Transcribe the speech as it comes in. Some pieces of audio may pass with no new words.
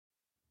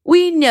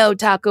We know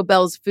Taco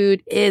Bell's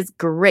food is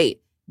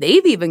great.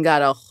 They've even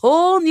got a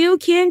whole new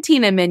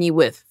cantina menu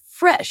with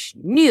fresh,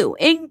 new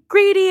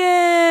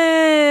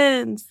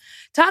ingredients.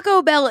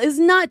 Taco Bell is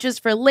not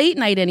just for late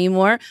night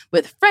anymore,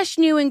 with fresh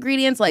new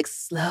ingredients like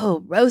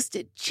slow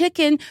roasted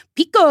chicken,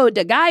 pico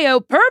de gallo,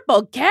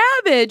 purple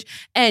cabbage,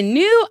 and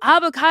new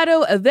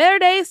avocado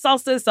verde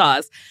salsa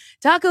sauce.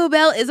 Taco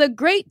Bell is a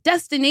great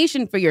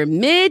destination for your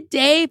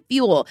midday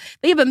fuel.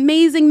 They have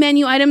amazing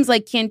menu items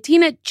like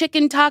cantina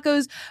chicken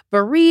tacos,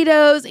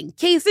 burritos, and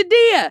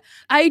quesadilla.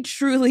 I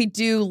truly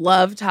do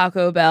love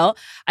Taco Bell.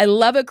 I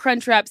love a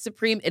Crunchwrap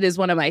Supreme. It is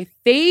one of my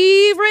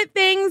favorite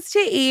things to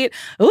eat.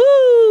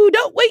 Ooh,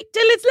 don't wait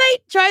till it's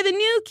late. Try the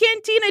new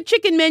cantina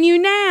chicken menu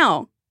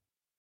now.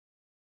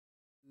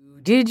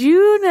 Did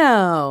you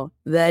know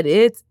that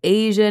it's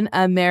Asian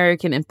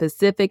American and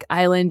Pacific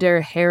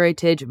Islander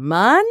Heritage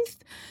Month?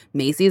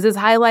 Macy's is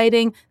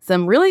highlighting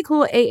some really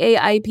cool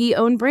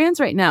AAIP-owned brands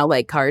right now,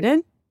 like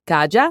Cardin,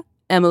 Kaja,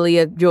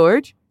 Emilia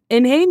George,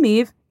 and Hey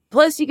Meave.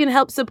 Plus, you can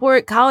help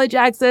support college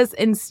access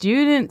and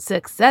student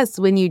success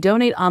when you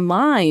donate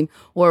online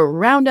or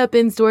round up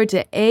in store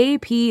to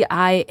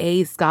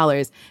APIA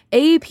Scholars.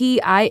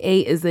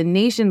 APIA is the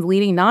nation's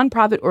leading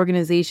nonprofit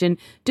organization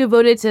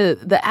devoted to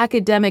the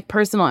academic,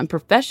 personal, and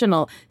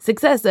professional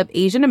success of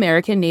Asian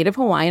American, Native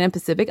Hawaiian, and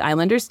Pacific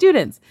Islander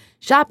students.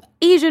 Shop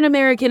Asian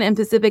American and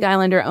Pacific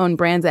Islander-owned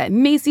brands at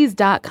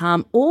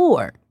Macy's.com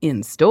or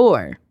in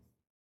store.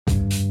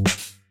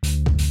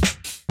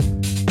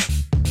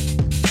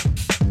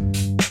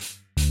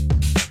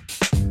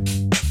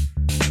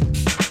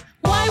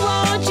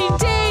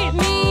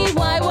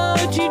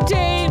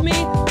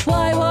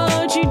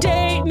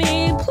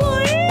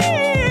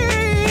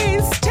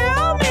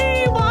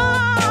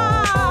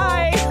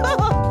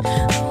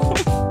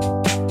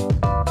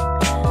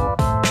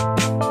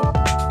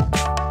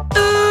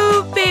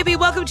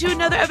 To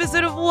another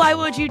episode of Why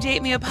Won't You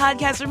Date Me, a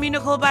podcast where me,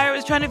 Nicole Byron,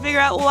 was trying to figure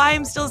out why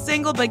I'm still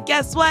single, but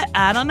guess what?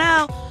 I don't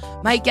know.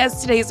 My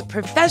guest today is a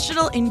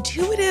professional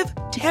intuitive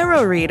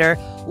tarot reader,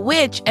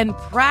 witch, and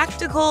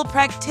practical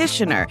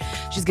practitioner.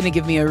 She's going to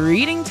give me a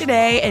reading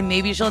today, and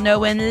maybe she'll know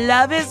when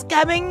love is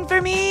coming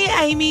for me.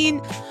 I mean,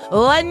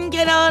 one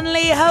can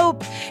only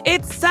hope.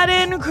 It's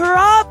Sutton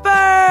Crawford.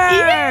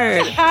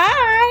 Yeah.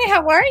 Hi,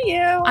 how are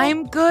you?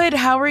 I'm good.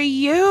 How are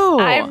you?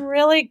 I'm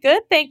really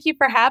good. Thank you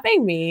for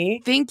having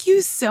me. Thank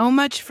you so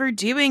much for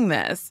doing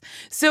this.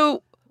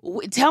 So,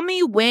 tell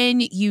me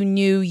when you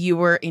knew you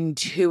were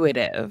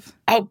intuitive.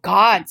 Oh,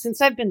 God.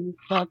 Since I've been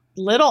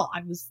little,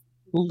 I was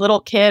a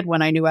little kid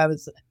when I knew I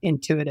was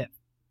intuitive.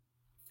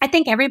 I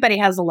think everybody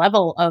has a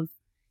level of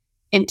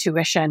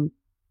intuition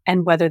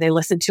and whether they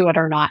listen to it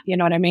or not. You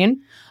know what I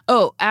mean?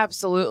 Oh,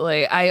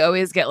 absolutely. I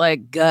always get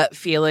like gut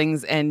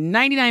feelings, and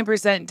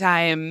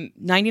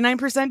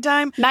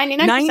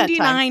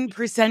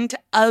 99%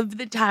 of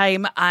the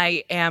time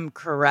I am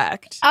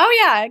correct. Oh,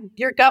 yeah.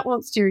 Your gut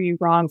won't steer you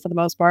wrong for the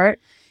most part.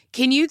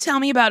 Can you tell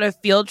me about a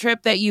field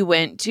trip that you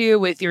went to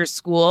with your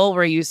school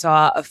where you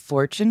saw a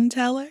fortune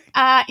teller?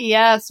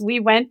 Yes, we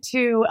went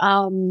to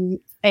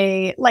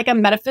a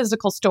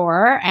metaphysical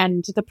store,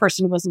 and the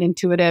person was an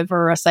intuitive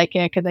or a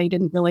psychic, and they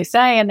didn't really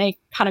say, and they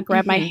kind of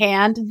grabbed my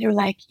hand and they were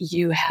like,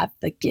 "You have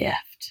the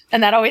gift."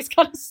 And that always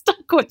kind of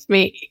stuck with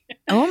me.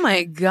 Oh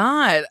my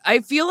God.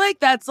 I feel like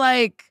that's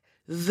like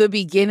the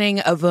beginning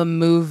of a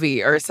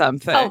movie or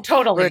something. Oh,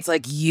 totally. Where it's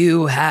like,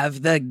 you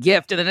have the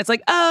gift. And then it's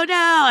like, oh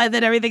no. And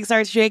then everything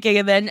starts shaking.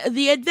 And then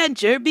the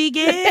adventure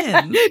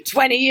begins.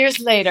 20 years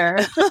later.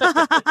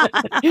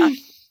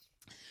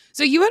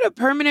 So you had a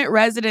permanent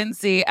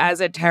residency as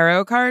a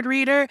tarot card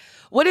reader.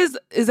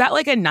 Is that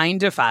like a 9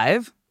 to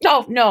 5?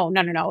 Oh, no.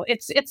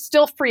 It's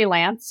still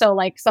freelance. So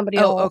like somebody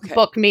will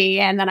book me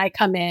and then I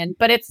come in.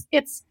 But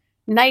it's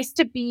nice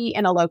to be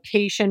in a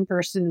location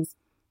versus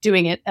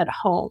doing it at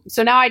home.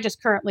 So now I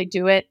just currently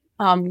do it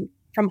from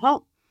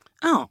home.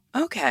 Oh,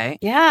 okay.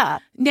 Yeah.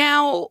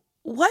 Now,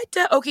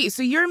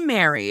 so you're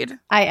married.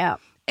 I am.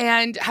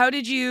 And how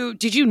did you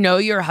know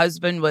your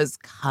husband was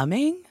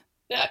coming?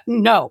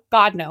 No,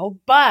 God, no.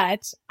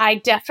 But I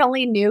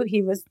definitely knew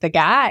he was the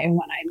guy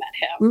when I met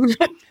him.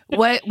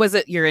 What was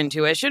it, your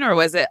intuition, or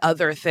was it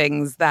other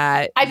things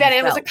that I bet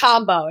it was a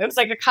combo. It was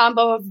like a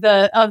combo of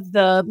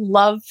the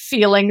love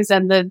feelings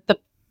and the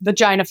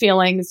vagina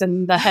feelings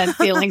and the head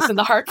feelings and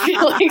the heart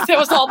feelings. It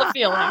was all the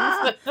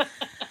feelings.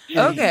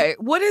 Okay.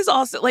 What are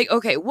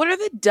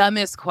the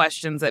dumbest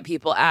questions that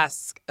people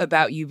ask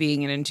about you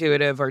being an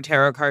intuitive or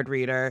tarot card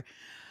reader?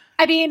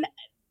 I mean,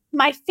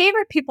 my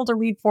favorite people to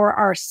read for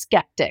are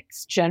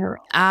skeptics,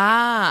 generally.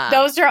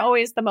 Those are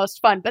always the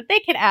most fun, but they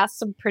can ask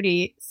some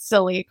pretty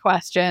silly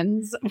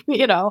questions,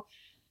 you know.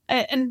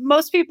 And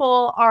most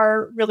people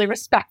are really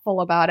respectful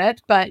about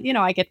it. But, you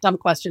know, I get dumb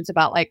questions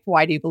about like,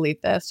 why do you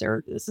believe this?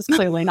 Or this is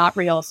clearly not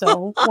real.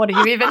 So what are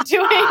you even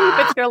doing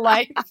with your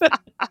life?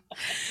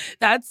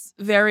 That's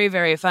very,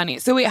 very funny.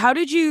 So wait, how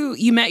did you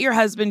met your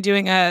husband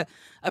doing a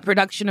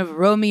production of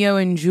Romeo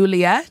and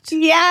Juliet?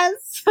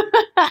 Yes.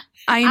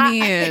 I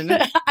mean,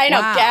 I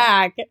know, wow.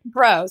 Gag.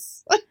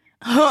 Gross.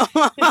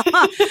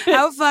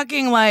 How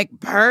fucking, like,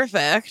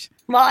 perfect.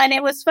 Well, and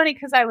it was funny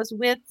because I was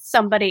with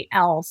somebody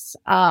else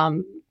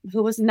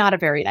who was not a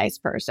very nice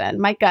person.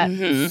 My gut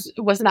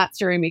was not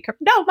steering me.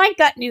 No, my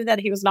gut knew that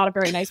he was not a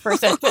very nice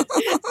person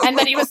and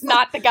that he was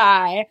not the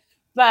guy.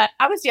 But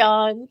I was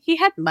young. He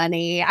had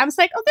money. I was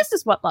like, oh, this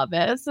is what love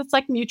is. It's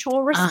like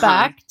mutual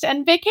respect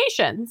and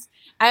vacations.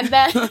 And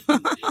then,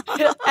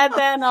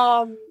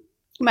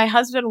 my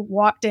husband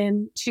walked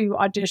in to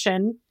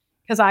audition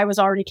because I was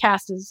already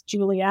cast as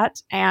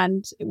Juliet.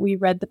 And we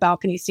read the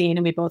balcony scene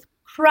and we both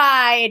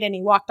cried. And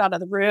he walked out of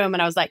the room.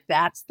 And I was like,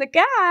 that's the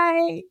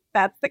guy.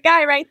 That's the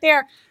guy right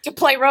there to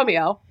play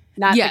Romeo.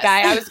 Not the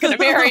guy I was going to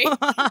marry.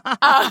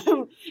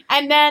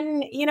 And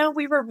then,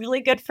 we were really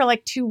good for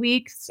like 2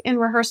 weeks in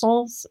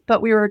rehearsals,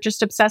 but we were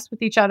just obsessed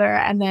with each other.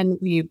 And then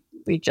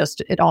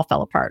it all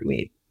fell apart.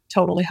 We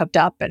totally hooked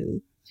up.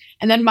 And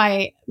then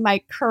my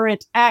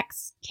current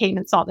ex came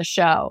and saw the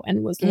show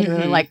and was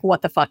literally like,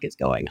 what the fuck is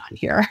going on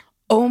here?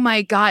 Oh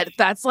my God,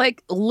 that's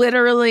like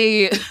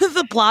literally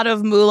the plot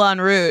of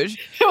Moulin Rouge,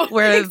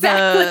 where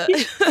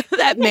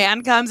that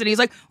man comes and he's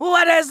like,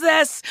 what is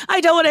this? I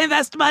don't want to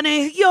invest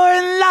money. You're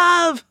in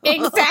love.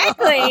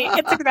 Exactly.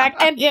 It's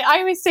exact. And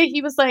I always say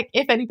he was like,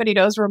 if anybody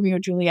knows Romeo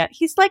and Juliet,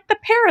 he's like the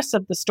Paris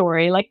of the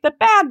story, like the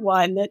bad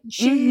one that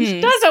she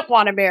doesn't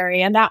want to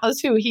marry. And that was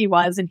who he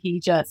was. And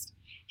he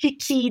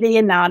keyed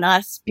in on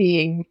us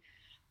being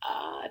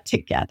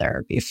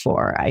together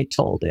before I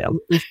told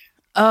him.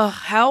 Oh,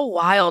 how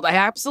wild. I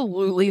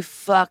absolutely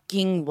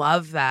fucking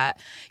love that.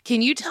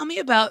 Can you tell me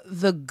about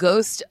the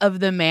ghost of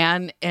the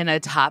man in a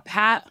top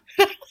hat?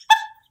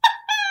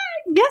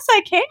 Yes,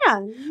 I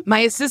can.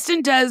 My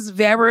assistant does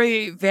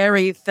very,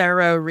 very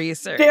thorough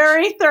research.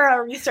 Very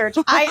thorough research.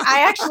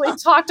 I actually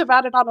talked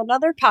about it on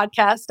another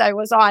podcast I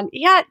was on.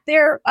 Yeah,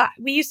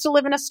 we used to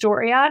live in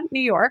Astoria,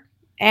 New York.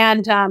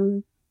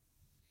 And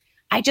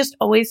I just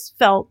always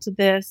felt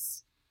this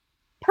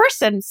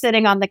person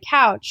sitting on the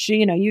couch.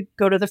 You'd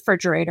go to the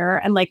refrigerator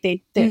and like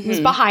it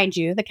was behind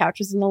you. The couch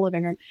was in the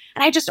living room.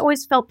 And I just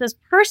always felt this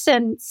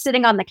person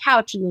sitting on the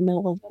couch in the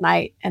middle of the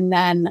night. And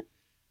then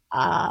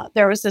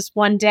there was this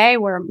one day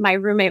where my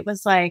roommate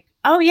was like,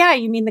 oh yeah,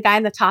 you mean the guy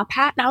in the top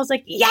hat? And I was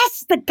like,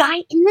 yes, the guy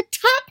in the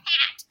top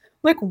hat.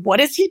 Like, what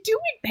is he doing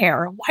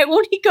there? Why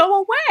won't he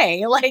go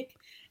away? Like,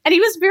 and he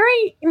was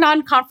very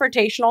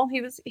non-confrontational.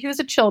 He was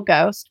a chill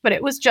ghost, but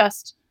it was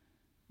just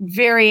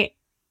very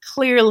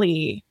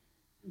clearly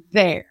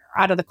there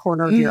out of the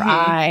corner of your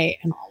eye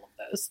and all of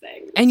those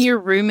things. And your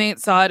roommate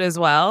saw it as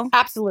well?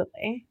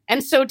 Absolutely.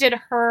 And so did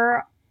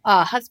her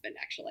husband,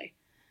 actually.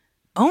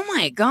 Oh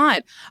my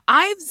God.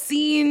 I've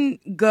seen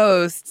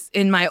ghosts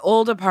in my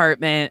old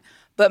apartment,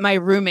 but my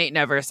roommate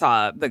never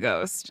saw the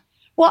ghost.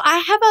 Well,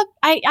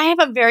 I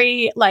have a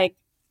very like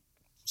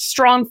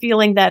strong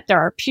feeling that there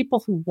are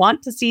people who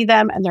want to see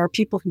them and there are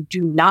people who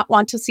do not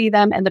want to see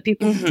them, and the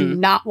people who do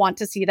not want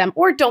to see them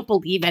or don't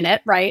believe in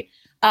it, right?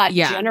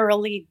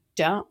 Generally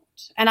don't.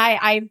 And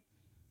I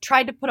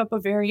tried to put up a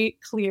very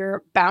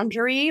clear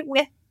boundary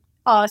with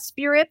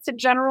spirits in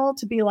general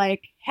to be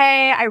like,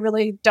 hey, I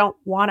really don't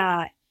want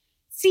to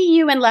see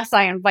you unless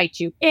I invite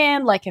you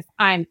in. Like, if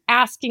I'm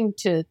asking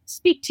to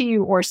speak to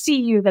you or see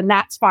you, then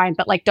that's fine.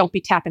 But like, don't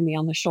be tapping me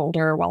on the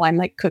shoulder while I'm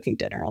like cooking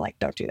dinner. Like,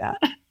 don't do that.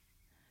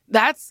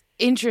 That's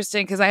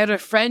interesting because I had a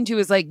friend who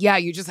was like, yeah,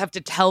 you just have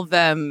to tell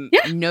them,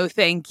 no,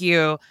 thank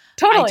you.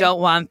 Totally. I don't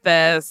want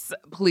this.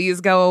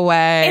 Please go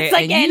away. It's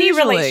like any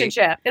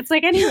relationship. It's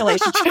like any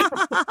relationship.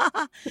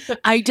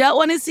 I don't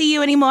want to see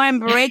you anymore. I'm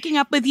breaking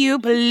up with you.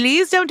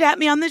 Please don't tap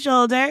me on the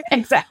shoulder.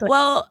 Exactly.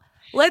 Well,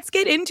 let's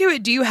get into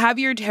it. Do you have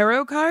your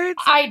tarot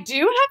cards? I do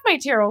have my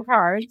tarot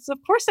cards. Of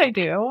course I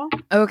do.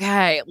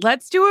 Okay,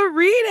 let's do a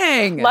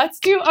reading. Well,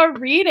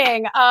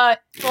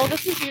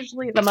 this is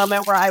usually the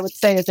moment where I would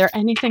say, is there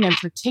anything in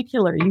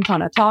particular you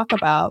want to talk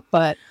about?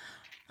 But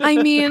I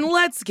mean,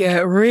 let's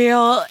get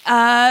real.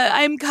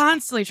 I'm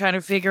constantly trying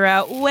to figure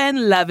out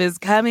when love is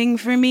coming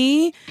for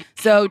me.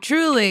 So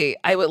truly,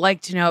 I would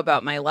like to know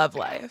about my love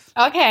life.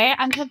 Okay,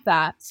 I love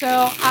that.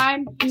 So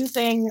I'm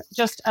using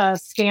just a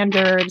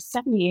standard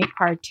 78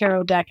 card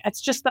tarot deck. It's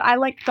just that I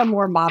like the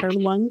more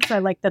modern ones. I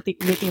like that the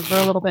images are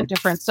a little bit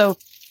different. So,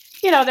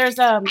 there's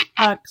a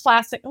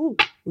classic. Oh,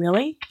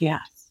 really?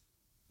 Yes.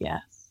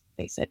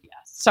 They said yes.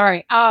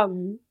 Sorry.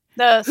 Who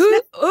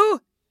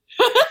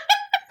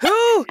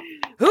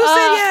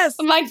said yes?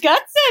 My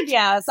gut said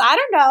yes. I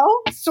don't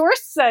know.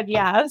 Source said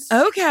yes.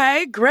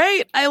 Okay,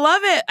 great. I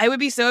love it. I would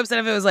be so upset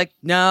if it was like,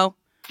 no.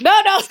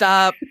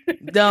 Stop.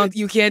 Don't.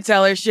 You can't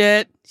tell her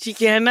shit. She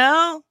can't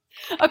know.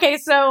 Okay,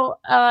 so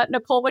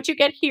Nicole, what you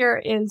get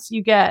here is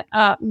you get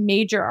a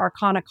major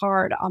arcana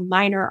card, a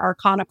minor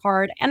arcana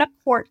card, and a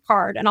court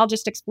card. And I'll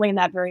just explain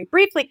that very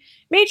briefly.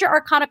 Major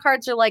arcana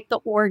cards are like the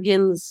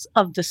organs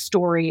of the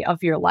story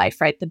of your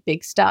life, right? The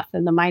big stuff.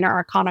 And the minor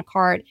arcana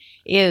card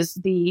is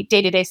the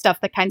day-to-day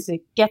stuff that kind of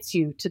gets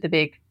you to the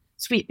big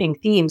sweeping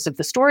themes of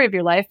the story of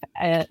your life.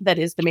 That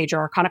is the major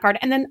arcana card.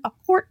 And then a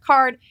court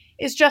card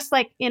is just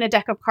like in a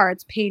deck of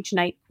cards, page,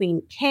 knight,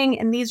 queen, king.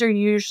 And these are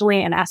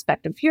usually an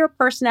aspect of your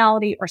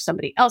personality or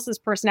somebody else's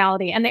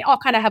personality. And they all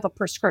kind of have a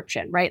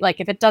prescription, right? Like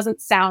if it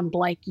doesn't sound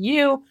like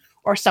you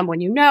or someone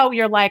you know,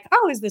 you're like,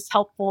 oh, is this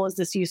helpful? Is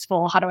this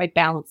useful? How do I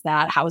balance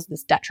that? How is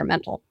this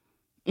detrimental?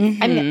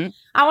 Mm-hmm. And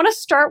I want to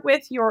start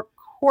with your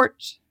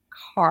court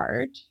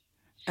card.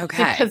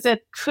 Okay. Because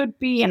it could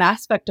be an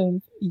aspect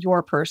of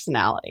your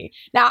personality.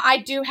 Now, I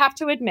do have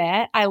to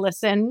admit, I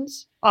listened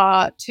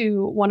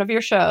to one of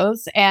your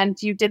shows,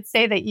 and you did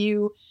say that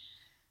you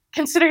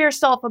consider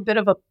yourself a bit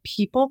of a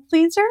people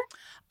pleaser.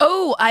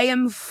 Oh, I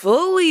am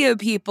fully a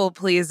people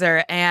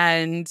pleaser,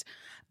 and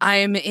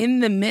I'm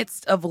in the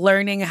midst of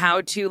learning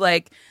how to,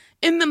 like,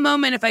 in the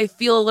moment, if I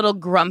feel a little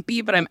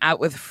grumpy, but I'm out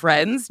with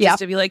friends, just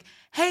to be like,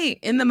 hey,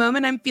 in the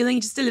moment, I'm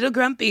feeling just a little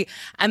grumpy.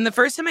 And the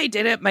first time I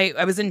did it,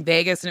 I was in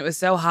Vegas and it was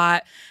so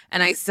hot.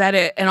 And I said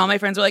it and all my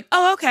friends were like,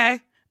 oh,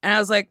 okay. And I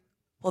was like,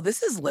 well,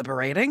 this is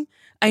liberating.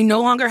 I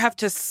no longer have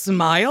to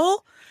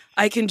smile.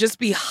 I can just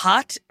be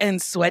hot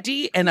and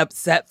sweaty and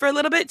upset for a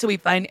little bit till we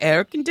find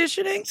air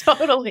conditioning.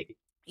 Totally.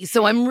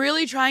 So I'm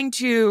really trying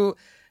to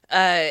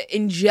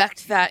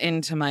inject that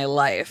into my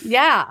life.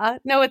 Yeah.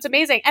 No, it's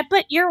amazing.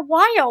 But you're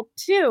wild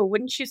too.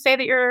 Wouldn't you say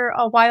that you're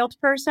a wild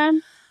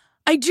person?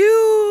 I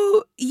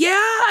do. Yeah.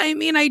 I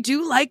mean, I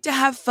do like to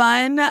have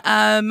fun.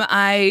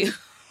 I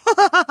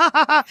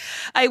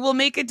will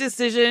make a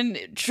decision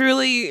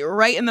truly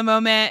right in the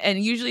moment.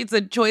 And usually it's a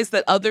choice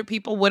that other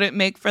people wouldn't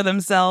make for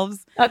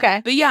themselves.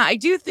 Okay. But yeah, I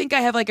do think I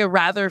have like a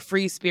rather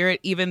free spirit,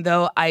 even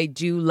though I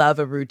do love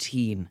a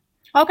routine.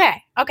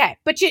 Okay.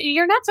 But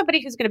you're not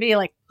somebody who's going to be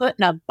like put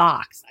in a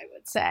box, I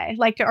would say,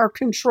 like, or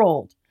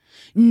controlled.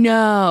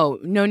 No.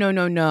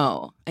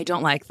 I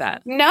don't like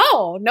that.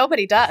 No,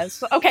 nobody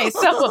does. Okay,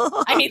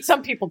 so, I mean,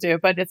 some people do,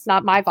 but it's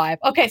not my vibe.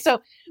 Okay,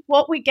 so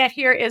what we get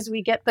here is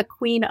we get the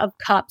Queen of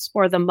Cups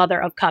or the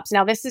Mother of Cups.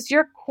 Now, this is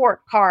your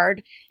court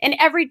card. In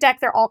every deck,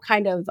 they're all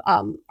kind of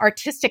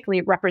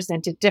artistically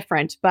represented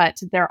different, but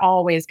they're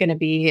always going to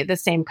be the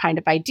same kind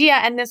of idea.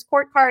 And this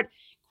court card,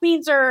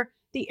 queens are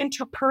the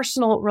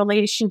interpersonal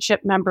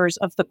relationship members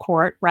of the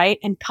court, right?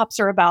 And cups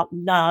are about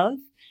love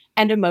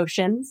and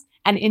emotions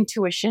and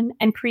intuition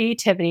and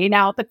creativity.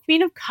 Now, the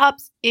Queen of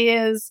Cups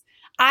is,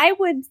 I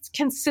would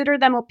consider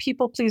them a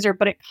people pleaser,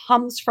 but it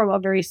comes from a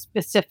very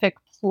specific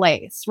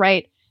place,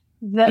 right?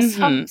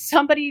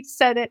 Somebody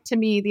said it to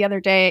me the other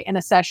day in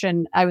a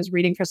session. I was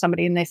reading for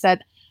somebody and they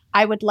said,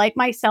 I would light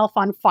myself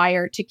on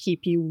fire to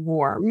keep you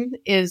warm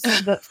is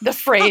the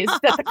phrase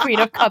that the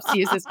Queen of Cups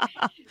uses.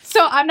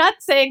 So I'm not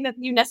saying that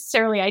you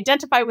necessarily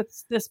identify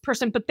with this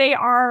person, but they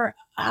are,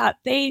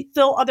 they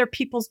fill other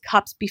people's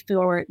cups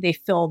before they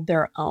fill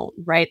their own,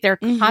 right? They're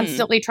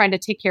constantly trying to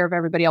take care of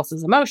everybody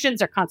else's emotions.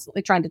 They're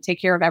constantly trying to take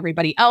care of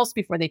everybody else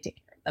before they take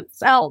care of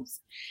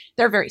themselves.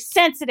 They're very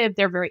sensitive.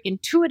 They're very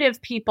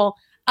intuitive people.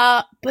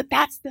 But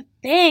that's the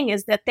thing,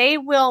 is that they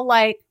will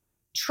like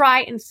try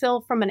and fill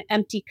from an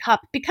empty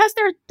cup because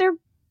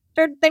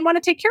they want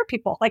to take care of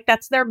people. Like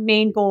that's their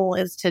main goal,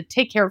 is to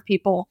take care of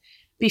people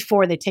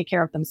before they take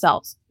care of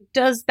themselves.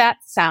 Does that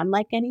sound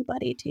like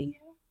anybody to you?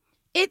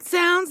 It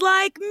sounds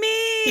like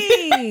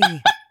me.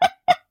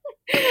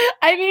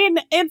 I mean,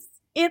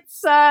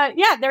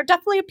 yeah, they're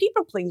definitely a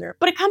people pleaser,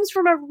 but it comes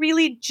from a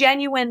really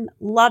genuine,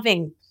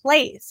 loving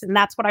place. And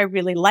that's what I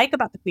really like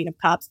about the Queen of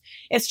Cups.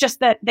 It's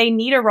just that they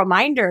need a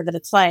reminder that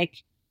it's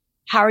like,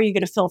 how are you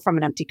going to fill from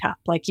an empty cup?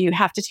 Like you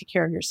have to take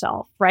care of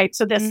yourself, right?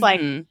 So this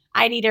like,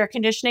 I need air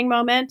conditioning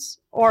moment,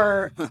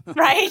 or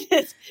right?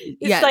 It's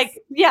yes. Like,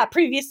 yeah,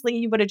 previously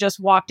you would have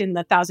just walked in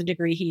the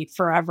 1,000-degree heat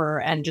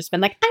forever and just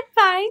been like, I'm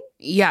fine.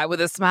 Yeah,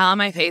 with a smile on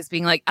my face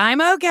being like,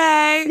 I'm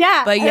okay.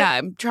 Yeah. But yeah,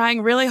 I'm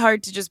trying really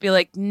hard to just be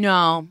like,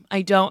 no,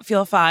 I don't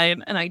feel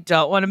fine. And I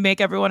don't want to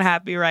make everyone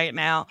happy right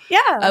now.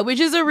 Yeah.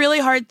 Which is a really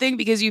hard thing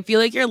because you feel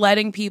like you're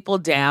letting people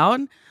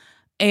down.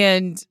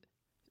 And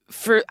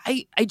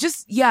I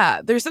just,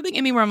 there's something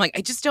in me where I'm like,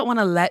 I just don't want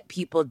to let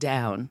people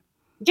down.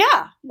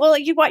 Yeah. Well,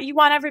 you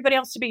want everybody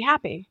else to be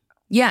happy.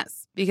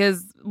 Yes,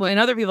 because when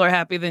other people are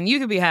happy, then you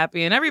can be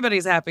happy and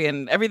everybody's happy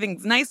and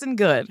everything's nice and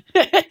good.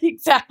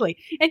 Exactly.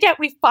 And yet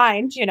we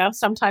find,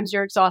 sometimes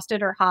you're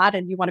exhausted or hot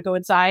and you want to go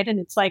inside, and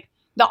it's like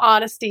the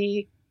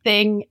honesty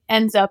thing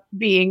ends up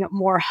being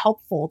more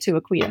helpful to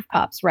a Queen of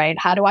Cups, right?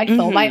 How do I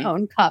fill my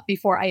own cup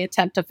before I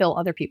attempt to fill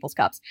other people's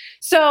cups?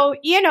 So,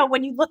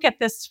 when you look at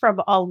this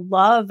from a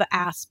love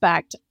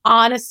aspect,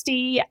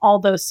 honesty,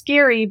 although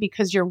scary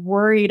because you're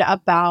worried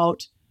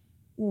about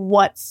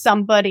what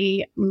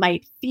somebody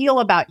might feel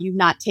about you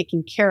not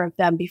taking care of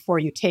them before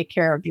you take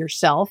care of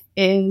yourself,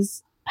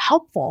 is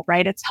helpful,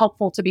 right? It's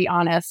helpful to be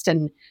honest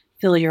and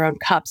fill your own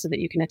cup so that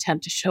you can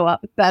attempt to show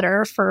up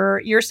better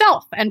for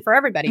yourself and for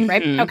everybody,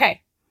 right?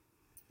 Okay.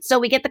 So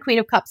we get the Queen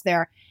of Cups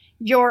there.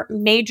 Your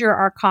major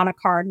arcana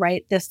card,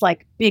 right? This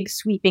like big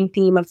sweeping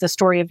theme of the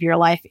story of your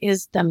life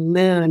is the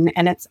Moon.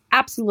 And it's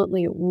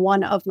absolutely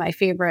one of my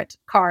favorite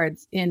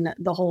cards in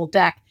the whole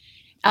deck.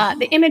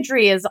 The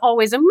imagery is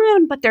always a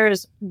moon, but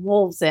there's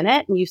wolves in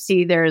it. And you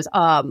see there's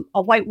a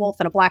white wolf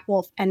and a black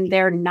wolf, and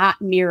they're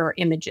not mirror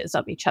images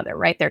of each other,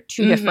 right? They're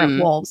two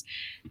different wolves.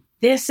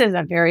 This is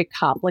a very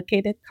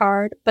complicated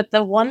card. But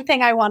the one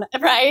thing I want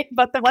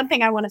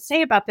to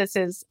say about this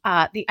is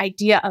the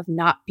idea of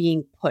not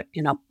being put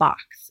in a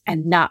box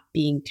and not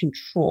being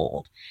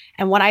controlled.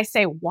 And when I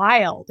say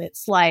wild,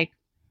 it's like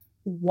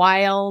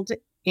wild,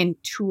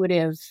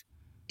 intuitive,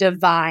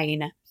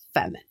 divine,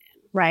 feminine.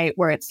 Right?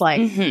 Where it's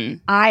like,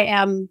 I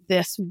am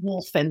this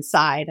wolf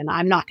inside and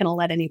I'm not going to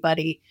let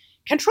anybody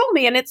control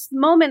me. And it's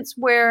moments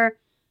where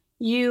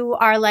you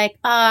are like,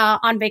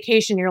 on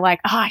vacation, you're like,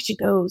 I should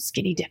go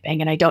skinny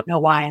dipping and I don't know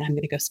why. And I'm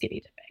going to go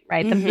skinny dipping,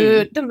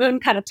 right? The moon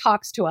kind of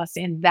talks to us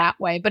in that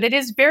way, but it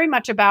is very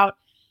much about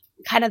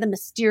kind of the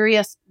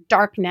mysterious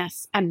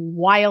darkness and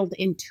wild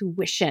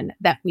intuition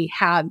that we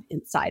have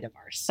inside of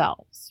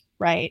ourselves,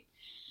 right?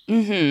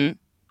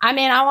 I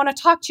mean, I want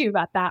to talk to you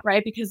about that,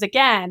 right? Because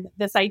again,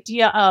 this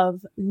idea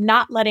of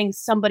not letting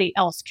somebody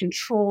else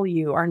control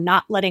you or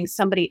not letting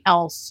somebody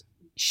else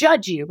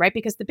judge you, right?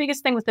 Because the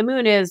biggest thing with the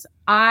moon is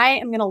I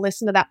am going to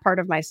listen to that part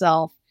of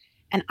myself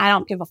and I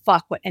don't give a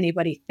fuck what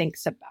anybody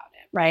thinks about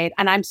it, right?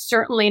 And I'm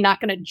certainly not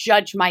going to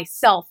judge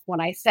myself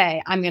when I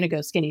say I'm going to go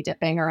skinny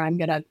dipping or I'm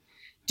going to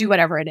do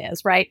whatever it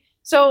is, right?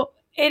 So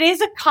it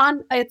is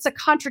it's a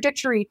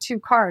contradictory two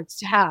cards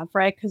to have,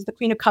 right? Because the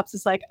Queen of Cups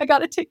is like, I got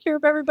to take care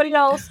of everybody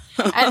else.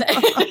 And,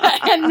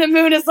 and the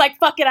moon is like,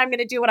 fuck it, I'm going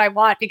to do what I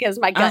want because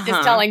my gut is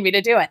telling me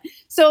to do it.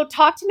 So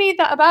talk to me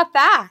about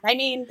that. I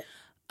mean,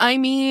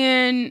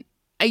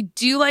 I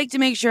do like to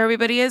make sure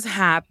everybody is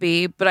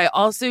happy, but I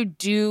also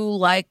do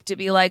like to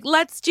be like,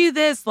 let's do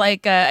this.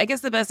 Like, I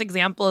guess the best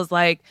example is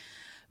like,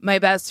 my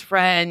best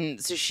friend,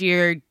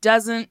 Sashir,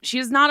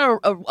 she's not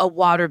a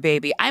water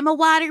baby. I'm a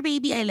water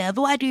baby. I love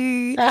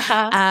water.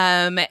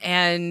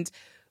 And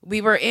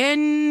we were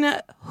in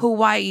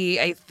Hawaii,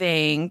 I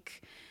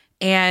think,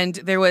 and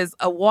there was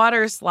a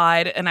water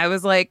slide. And I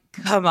was like,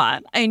 come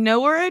on, I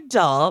know we're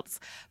adults,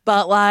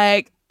 but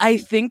like, I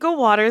think a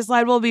water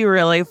slide will be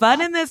really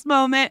fun in this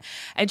moment.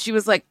 And she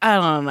was like, I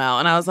don't know.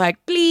 And I was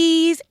like,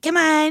 please, come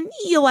on.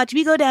 You'll watch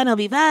me go down. It'll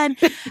be fun.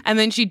 And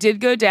then she did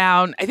go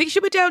down. I think she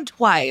went down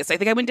twice. I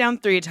think I went down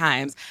 3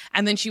 times.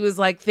 And then she was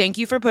like, thank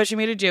you for pushing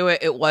me to do it.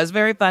 It was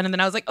very fun. And then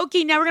I was like,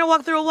 okay, now we're going to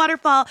walk through a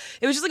waterfall.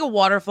 It was just like a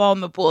waterfall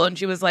in the pool. And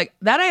she was like,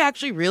 that I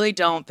actually really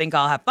don't think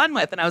I'll have fun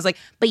with. And I was like,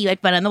 but you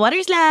had fun on the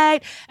water slide.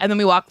 And then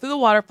we walked through the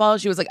waterfall.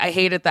 She was like, I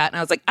hated that. And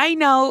I was like, I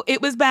know,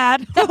 it was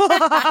bad.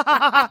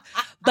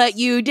 But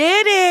you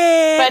did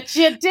it. But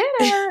you did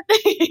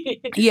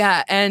it.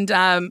 Yeah.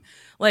 And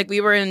like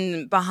we were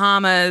in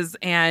Bahamas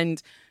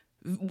and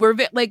we're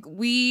like,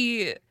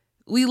 we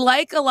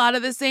like a lot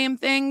of the same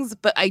things,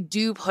 but I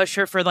do push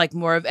her for like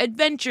more of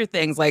adventure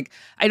things. Like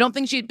I don't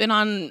think she'd been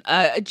on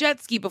a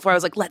jet ski before. I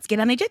was like, let's get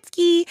on a jet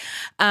ski.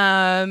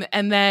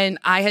 And then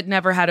I had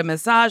never had a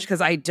massage because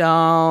I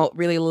don't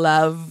really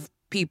love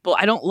people.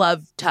 I don't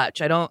love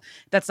touch.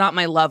 That's not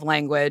my love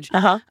language.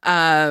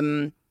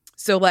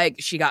 So like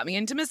she got me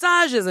into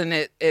massages and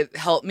it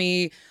helped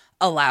me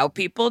allow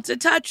people to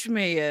touch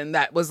me. And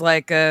that was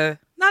like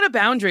not a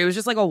boundary. It was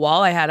just like a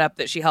wall I had up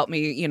that she helped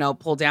me,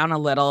 pull down a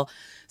little.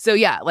 So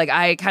yeah, like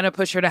I kind of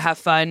push her to have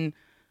fun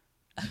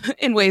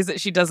in ways that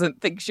she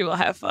doesn't think she will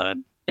have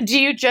fun. Do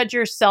you judge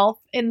yourself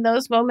in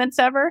those moments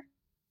ever?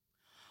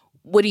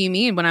 What do you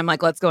mean when I'm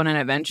like, let's go on an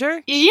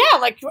adventure? Yeah.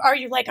 Like, are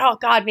you like, oh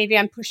God, maybe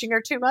I'm pushing her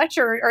too much?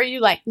 Or are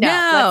you like,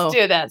 no. Let's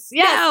do this?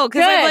 Yes, no,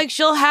 because I'm like,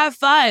 she'll have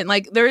fun.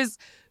 Like there's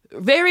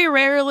very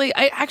rarely,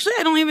 I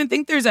don't even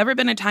think there's ever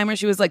been a time where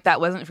she was like,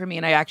 that wasn't for me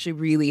and I actually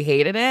really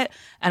hated it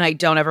and I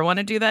don't ever want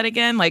to do that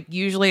again. Like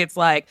usually it's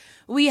like,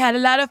 we had a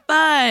lot of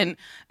fun.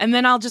 And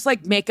then I'll just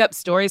like make up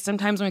stories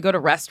sometimes when we go to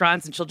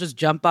restaurants and she'll just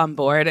jump on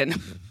board. And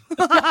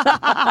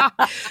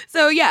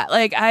so yeah,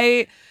 like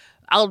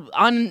I'll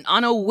on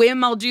a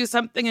whim, I'll do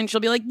something and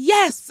she'll be like,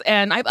 yes.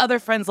 And I have other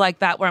friends like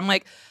that where I'm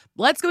like,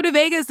 let's go to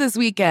Vegas this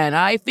weekend.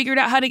 I figured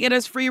out how to get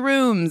us free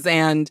rooms.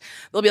 And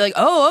they'll be like,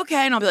 oh,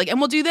 okay. And I'll be like, and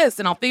we'll do this.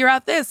 And I'll figure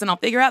out this. And I'll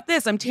figure out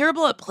this. I'm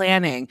terrible at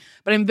planning,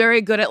 but I'm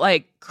very good at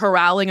like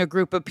corralling a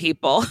group of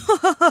people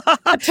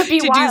to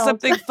do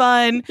something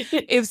fun.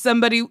 If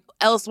somebody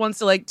else wants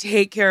to like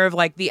take care of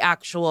like the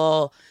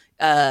actual,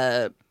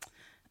 I'm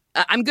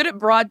good at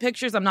broad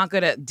pictures. I'm not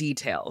good at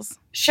details.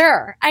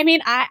 Sure. I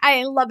mean,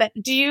 I love it.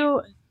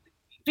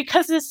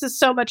 Because this is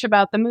so much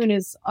about the moon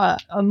is,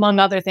 among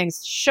other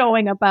things,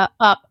 showing up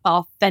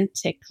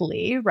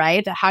authentically,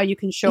 right? How you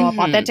can show up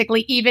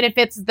authentically, even if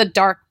it's the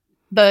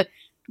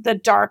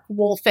dark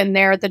wolf in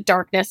there, the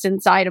darkness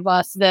inside of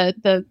us,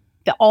 the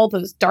all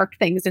those dark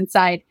things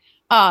inside,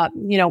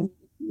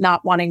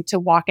 not wanting to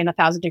walk in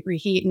 1,000-degree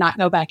heat, not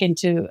go back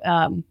into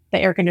the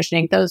air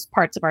conditioning, those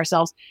parts of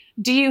ourselves.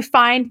 Do you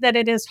find that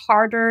it is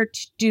harder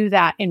to do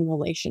that in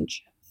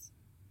relationships?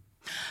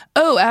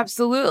 Oh,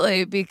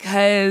 absolutely.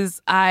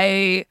 Because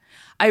I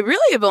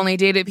really have only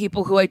dated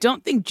people who I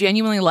don't think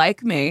genuinely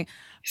like me.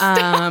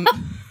 I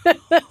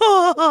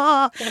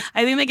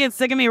think they get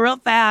sick of me real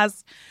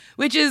fast,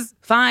 which is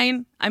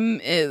fine.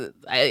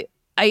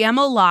 I am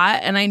a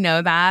lot, and I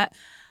know that.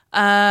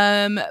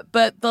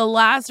 But the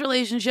last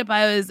relationship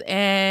I was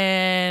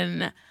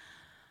in,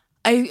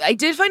 I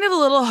did find it a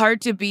little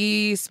hard to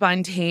be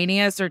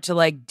spontaneous or to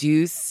like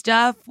do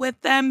stuff with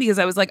them because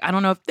I was like, I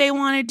don't know if they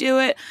want to do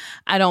it.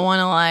 I don't want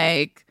to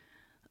like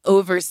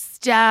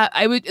overstep.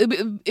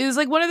 It was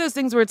like one of those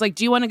things where it's like,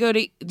 do you want to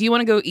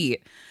go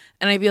eat?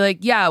 And I'd be like,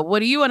 yeah, what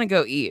do you want to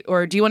go eat?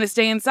 Or do you want to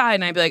stay inside?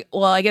 And I'd be like,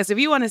 well, I guess if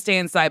you want to stay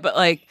inside, but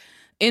like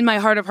in my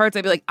heart of hearts,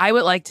 I'd be like, I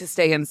would like to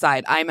stay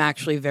inside. I'm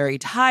actually very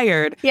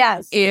tired.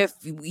 Yes. If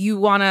we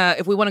want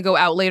to go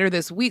out later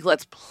this week,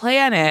 let's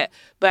plan it.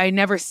 But I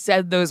never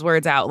said those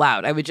words out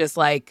loud. I would just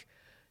like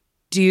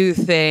do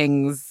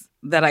things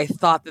that I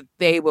thought that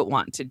they would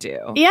want to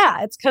do.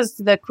 Yeah, it's because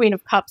the Queen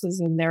of Cups is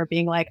in there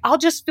being like, I'll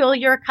just fill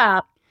your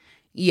cup.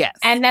 Yes.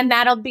 And then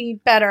that'll be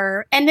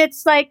better. And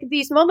it's like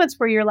these moments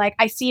where you're like,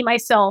 I see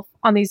myself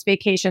on these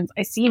vacations.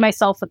 I see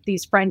myself with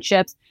these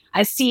friendships.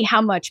 I see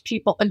how much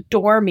people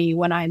adore me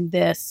when I'm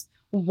this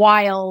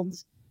wild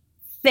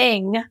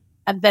thing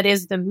that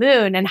is the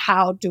moon. And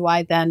how do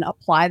I then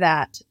apply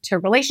that to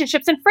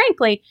relationships? And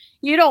frankly,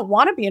 you don't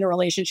want to be in a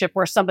relationship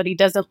where somebody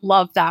doesn't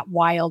love that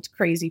wild,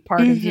 crazy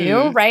part of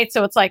you, right?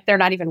 So it's like they're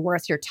not even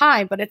worth your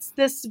time. But it's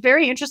this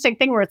very interesting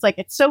thing where it's like,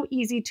 it's so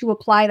easy to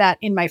apply that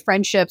in my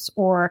friendships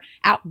or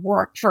at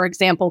work, for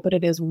example, but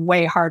it is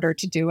way harder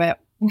to do it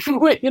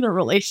in a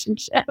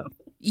relationship.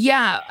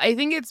 Yeah, I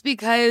think it's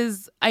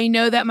because I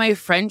know that my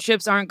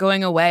friendships aren't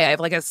going away. I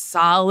have like a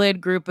solid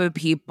group of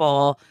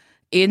people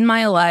in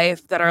my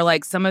life that are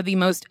like some of the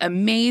most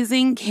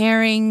amazing,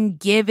 caring,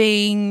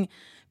 giving,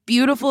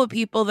 beautiful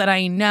people that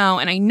I know.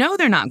 And I know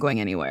they're not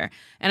going anywhere.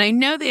 And I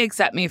know they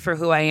accept me for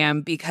who I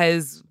am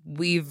because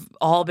we've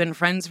all been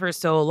friends for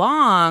so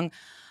long.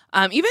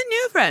 Even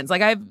new friends.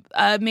 Like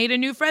I've made a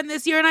new friend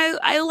this year and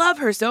I love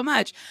her so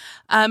much.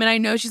 And I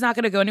know she's not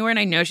going to go anywhere and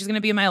I know she's going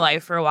to be in my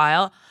life for a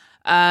while.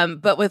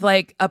 But with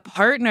like a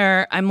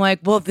partner, I'm like,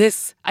 well,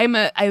 I'm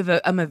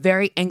a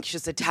very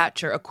anxious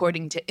attacher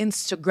according to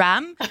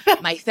Instagram,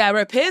 my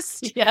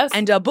therapist, yes,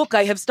 and a book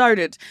I have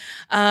started.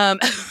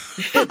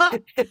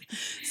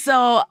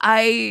 So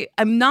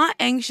I'm not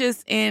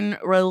anxious in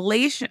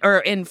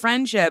in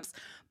friendships,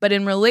 but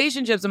in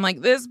relationships, I'm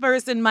like, this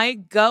person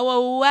might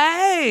go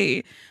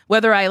away,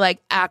 whether I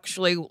like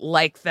actually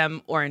like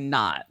them or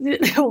not.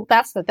 Well,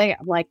 that's the thing.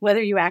 I'm like,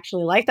 whether you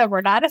actually like them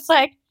or not, it's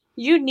like,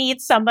 you need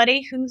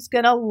somebody who's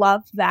going to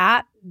love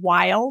that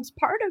wild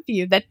part of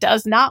you that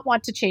does not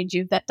want to change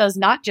you, that does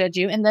not judge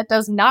you, and that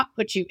does not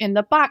put you in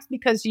the box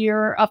because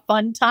you're a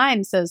fun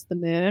time, says the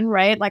moon,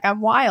 right? Like,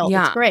 I'm wild.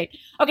 Yeah. It's great.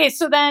 Okay,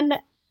 so then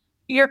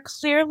you're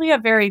clearly a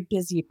very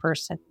busy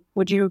person.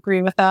 Would you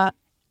agree with that?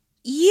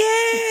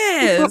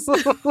 Yes.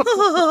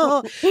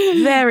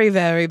 Very,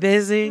 very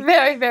busy.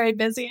 Very, very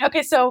busy.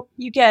 Okay, so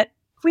you get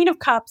Queen of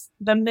Cups,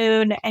 the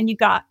moon, and you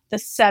got the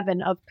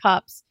Seven of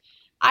Cups.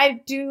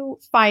 I do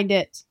find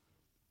it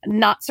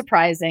not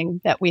surprising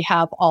that we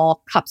have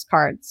all Cups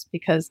cards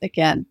because,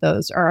 again,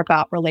 those are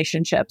about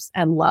relationships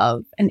and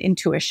love and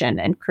intuition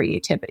and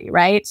creativity,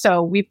 right?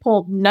 So we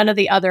pulled none of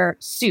the other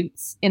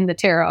suits in the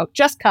tarot,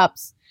 just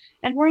Cups.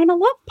 And we're on a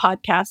love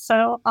podcast,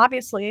 so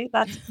obviously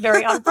that's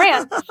very on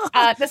brand.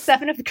 The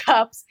Seven of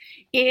Cups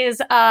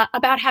is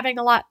about having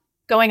a lot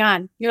going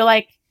on. You're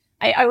like,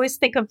 I always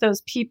think of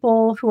those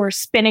people who are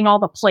spinning all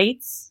the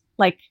plates,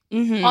 like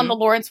on the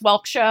Lawrence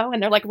Welk show,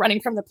 and they're like running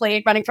from the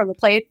plate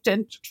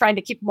and trying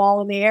to keep them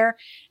all in the air.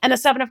 And the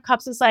Seven of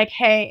Cups is like,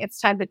 hey,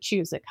 it's time to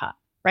choose a cup,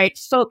 right?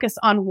 Focus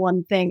on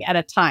one thing at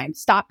a time.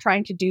 Stop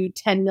trying to do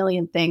 10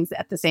 million things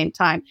at the same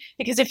time.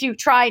 Because if you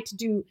try to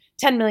do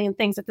 10 million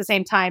things at the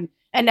same time,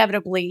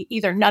 inevitably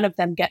either none of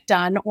them get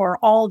done or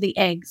all the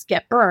eggs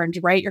get burned,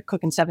 right? You're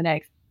cooking 7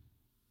 eggs.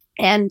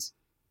 And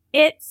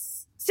it's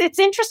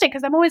interesting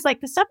because I'm always like,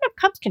 the Seven of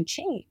Cups can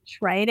change,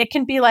 right? It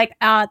can be like,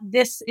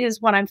 this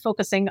is when I'm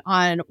focusing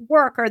on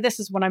work, or this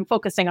is when I'm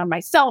focusing on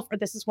myself, or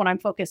this is when I'm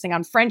focusing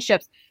on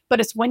friendships.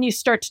 But it's when you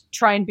start to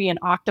try and be an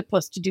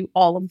octopus to do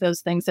all of those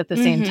things at the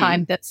same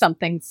time that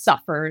something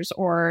suffers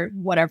or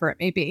whatever it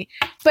may be.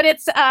 But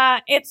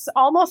it's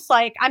almost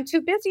like I'm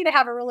too busy to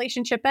have a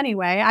relationship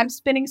anyway. I'm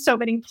spinning so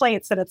many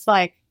plates that it's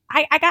like,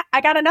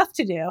 I got enough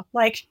to do.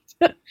 Like,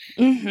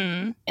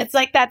 it's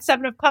like that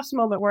Seven of Cups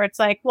moment where it's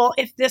like, well,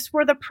 if this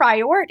were the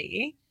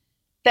priority,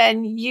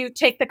 then you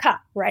take the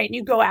cup, right?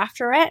 You go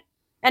after it.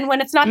 And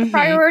when it's not the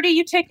priority,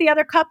 you take the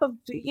other cup of,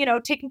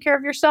 taking care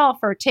of yourself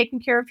or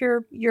taking care of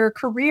your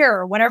career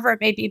or whatever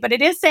it may be. But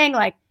it is saying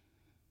like,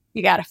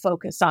 you got to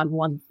focus on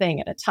one thing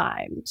at a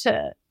time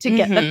to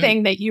get the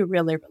thing that you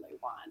really, really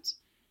want.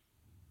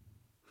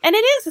 And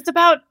it's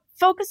about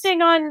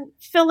focusing on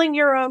filling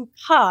your own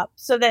cup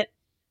so that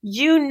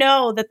you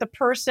know that the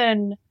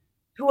person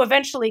who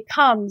eventually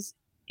comes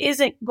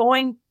isn't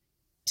going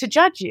to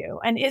judge you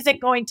and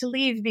isn't going to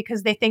leave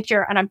because they think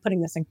you're, and I'm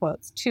putting this in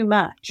quotes, too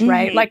much,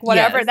 right? Like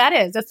whatever that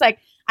is. It's like,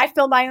 I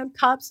fill my own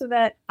cup so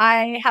that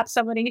I have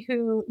somebody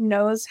who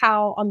knows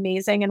how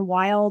amazing and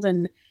wild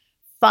and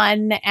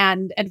fun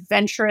and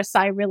adventurous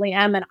I really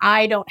am. And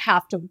I don't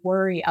have to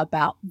worry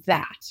about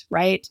that,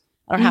 right?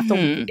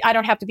 I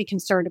don't have to be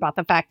concerned about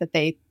the fact that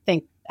they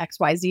think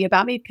XYZ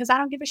about me because I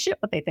don't give a shit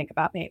what they think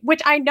about me,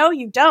 which I know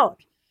you don't.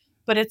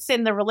 But it's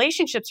in the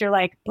relationships you're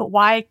like, but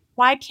why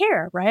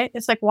care, right?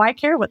 It's like, why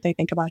care what they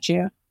think about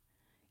you?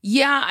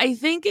 Yeah, I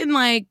think in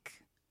like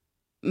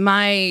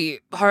my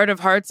heart of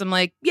hearts, I'm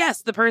like,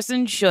 yes, the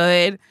person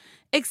should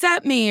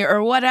accept me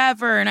or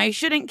whatever, and I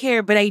shouldn't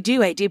care, but I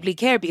deeply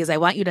care because I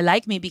want you to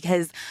like me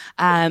because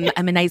I'm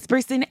a nice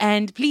person,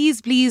 and please,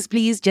 please,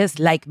 please just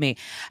like me.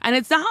 And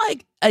it's not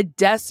like a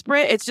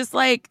desperate, it's just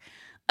like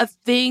a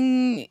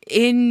thing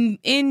in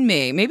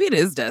me. Maybe it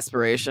is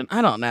desperation.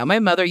 I don't know. My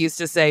mother used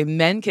to say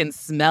men can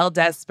smell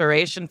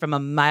desperation from a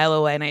mile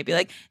away, and I'd be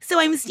like, so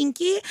I'm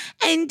stinky,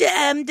 and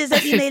does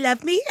that mean they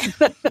love me?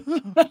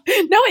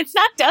 No, it's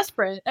not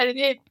desperate.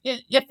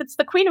 If it's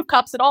the Queen of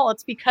Cups at all,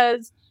 it's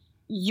because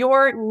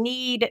your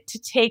need to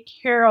take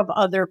care of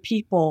other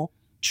people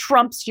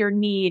trumps your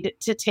need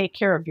to take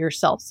care of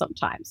yourself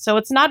sometimes. So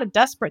it's not a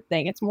desperate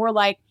thing. It's more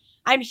like,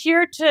 I'm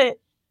here to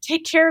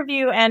take care of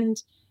you and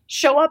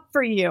show up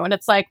for you. And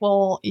it's like,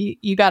 well,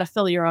 you got to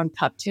fill your own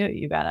cup too.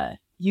 You gotta,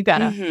 you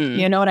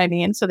know what I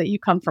mean? So that you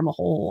come from a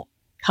whole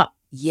cup.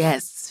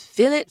 Yes.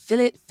 Fill it.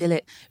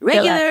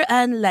 Regular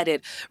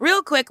unleaded.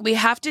 Real quick, we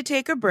have to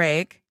take a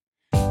break.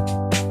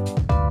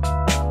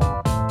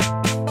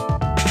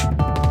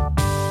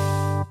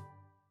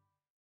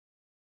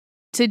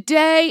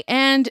 Today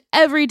and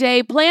every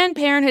day, Planned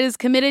Parenthood is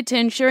committed to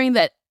ensuring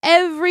that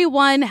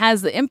everyone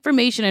has the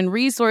information and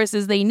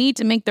resources they need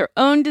to make their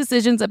own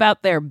decisions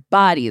about their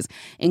bodies,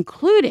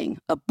 including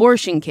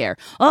abortion care.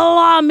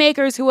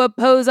 Lawmakers who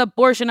oppose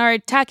abortion are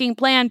attacking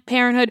Planned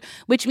Parenthood,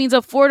 which means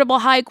affordable,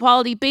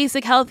 high-quality,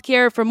 basic health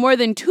care for more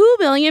than 2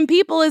 million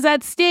people is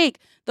at stake.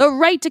 The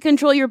right to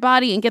control your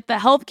body and get the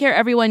health care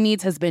everyone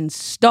needs has been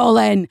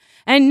stolen.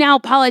 And now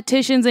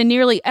politicians in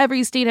nearly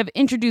every state have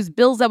introduced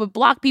bills that would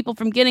block people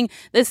from getting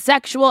the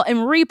sexual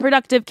and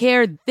reproductive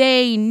care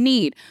they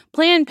need.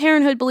 Planned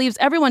Parenthood believes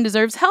everyone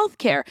deserves health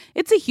care.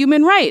 It's a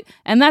human right.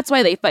 And that's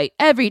why they fight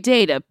every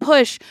day to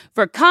push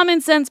for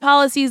common sense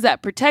policies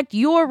that protect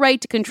your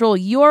right to control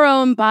your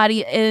own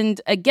body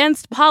and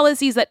against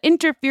policies that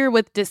interfere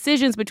with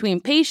decisions between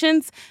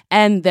patients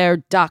and their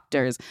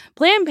doctors.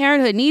 Planned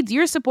Parenthood needs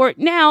your support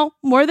now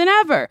more than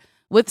ever.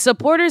 With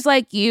supporters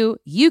like you,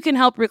 you can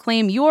help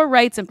reclaim your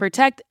rights and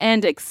protect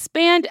and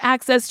expand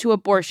access to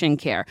abortion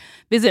care.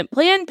 Visit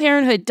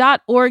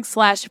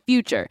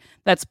PlannedParenthood.org/future.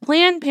 That's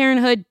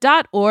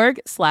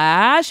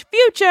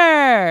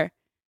PlannedParenthood.org/future.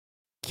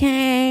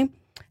 Okay.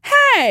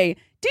 Hey,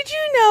 did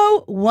you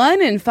know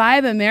 1 in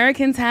 5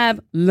 Americans have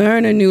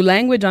learn a new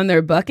language on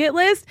their bucket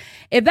list?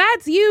 If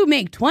that's you,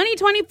 make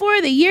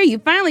 2024 the year you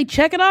finally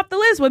check it off the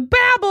list with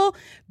Babbel.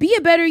 Be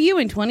a better you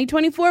in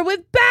 2024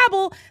 with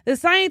Babbel, the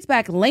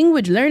science-backed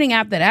language learning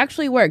app that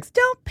actually works.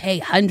 Don't pay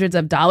hundreds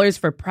of dollars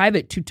for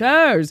private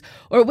tutors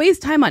or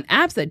waste time on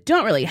apps that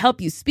don't really help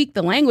you speak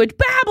the language.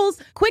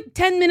 Babbel's quick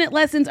 10-minute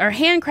lessons are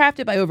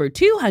handcrafted by over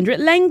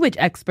 200 language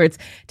experts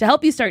to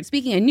help you start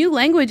speaking a new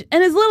language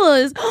in as little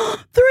as 3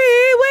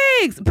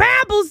 weeks.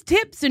 Babbel's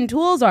tips and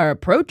tools are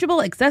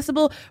approachable,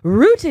 accessible,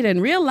 rooted in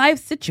real-life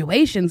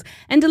situations,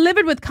 and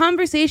delivered with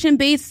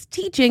conversation-based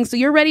teaching so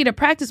you're ready to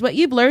practice what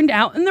you've learned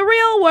out in the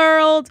real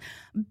world.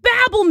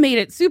 Babbel made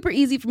it super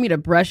easy for me to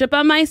brush up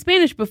on my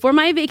Spanish before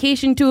my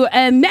vacation to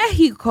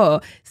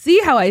Mexico. See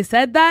how I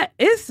said that?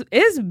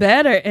 It's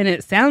better, and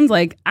it sounds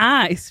like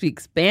I speak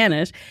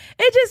Spanish.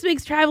 It just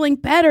makes traveling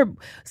better,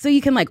 so you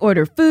can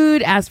order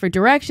food, ask for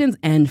directions,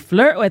 and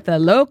flirt with the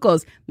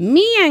locals.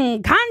 Me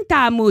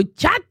encanta,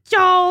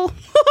 muchacho.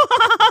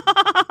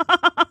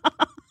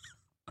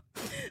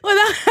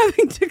 Without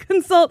having to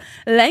consult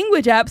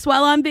language apps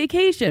while on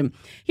vacation.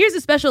 Here's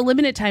a special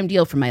limited time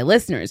deal for my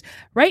listeners.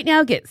 Right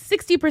now, get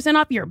 60%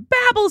 off your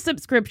Babbel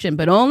subscription,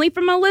 but only for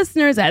my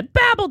listeners at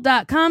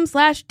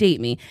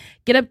Babbel.com/dateme.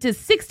 Get up to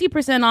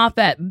 60% off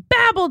at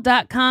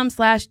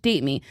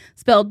Babbel.com/dateme.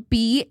 Spelled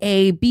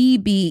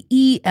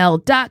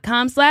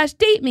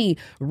BABBEL.com/dateme.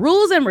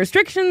 Rules and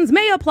restrictions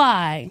may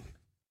apply.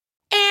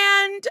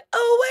 And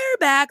we're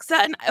back,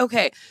 Sutton.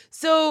 Okay,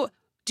 so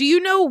do you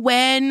know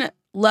when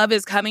Love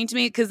Is Coming to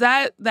Me? Because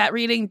that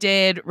reading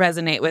did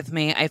resonate with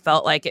me. I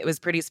felt like it was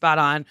pretty spot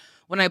on.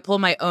 When I pull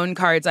my own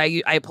cards,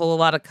 I pull a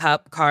lot of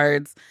cup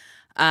cards.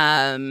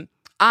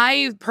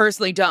 I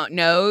personally don't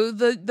know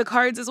the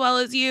cards as well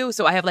as you,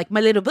 so I have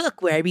my little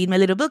book where I read my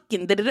little book.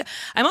 And da-da-da.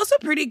 I'm also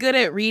pretty good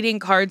at reading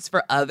cards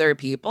for other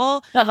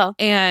people.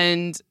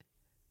 And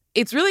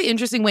it's really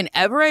interesting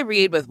whenever I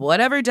read, with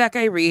whatever deck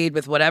I read,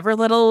 with whatever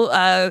little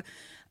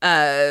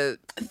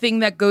thing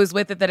that goes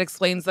with it that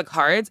explains the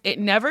cards, it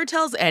never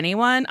tells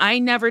anyone. I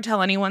never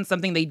tell anyone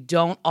something they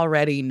don't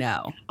already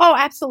know. Oh,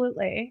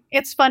 absolutely.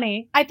 It's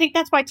funny. I think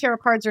that's why tarot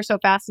cards are so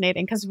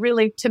fascinating, because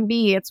really, to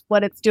me, it's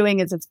what it's doing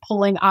is it's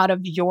pulling out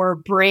of your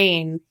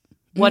brain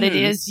what it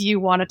is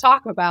you want to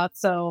talk about.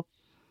 So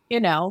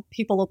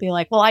people will be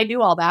like, well, I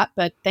knew all that,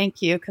 but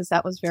thank you, because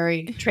that was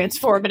very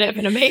transformative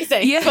and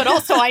amazing. Yeah. But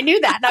also I knew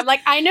that. And I'm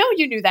like, I know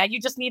you knew that.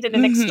 You just needed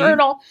an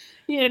external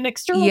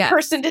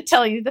person to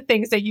tell you the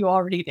things that you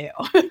already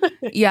knew.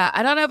 Yeah.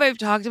 I don't know if I've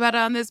talked about it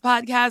on this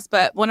podcast,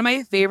 but one of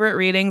my favorite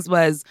readings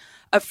was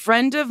a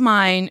friend of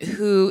mine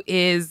who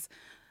is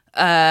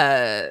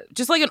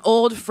just like an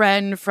old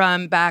friend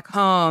from back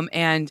home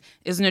and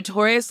is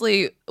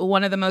notoriously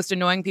one of the most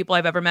annoying people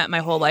I've ever met in my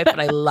whole life, but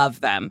I love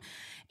them.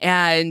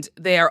 And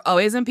they are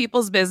always in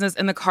people's business.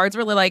 And the cards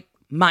were like,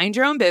 mind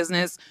your own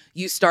business.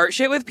 You start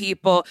shit with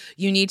people.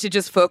 You need to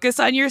just focus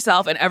on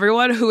yourself. And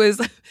everyone who is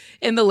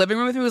in the living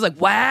room with me was like,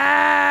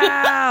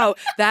 wow,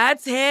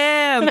 that's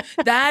him.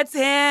 That's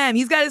him.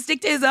 He's got to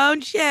stick to his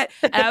own shit.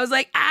 And I was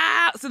like,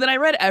 ah. So then I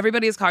read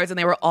everybody's cards and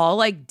they were all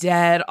like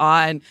dead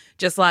on.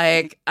 Just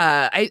like,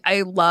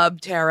 I love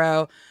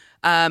tarot.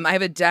 I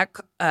have a deck.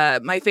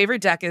 My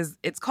favorite deck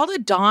it's called a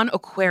Dawn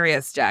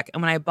Aquarius deck.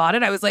 And when I bought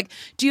it, I was like,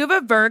 do you have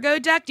a Virgo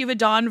deck? Do you have a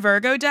Dawn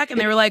Virgo deck?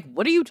 And they were like,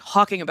 what are you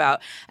talking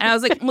about? And I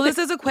was like, well, this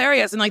is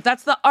Aquarius. And like,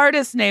 that's the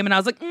artist name. And I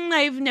was like,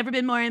 I've never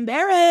been more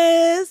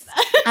embarrassed.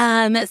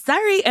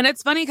 Sorry. And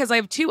it's funny because I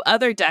have two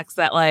other decks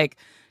that like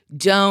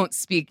don't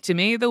speak to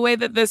me the way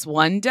that this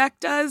one deck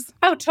does.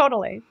 Oh,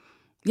 totally.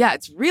 Yeah,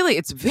 it's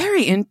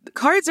very,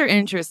 cards are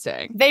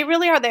interesting. They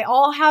really are. They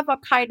all have a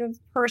kind of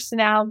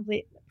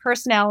personality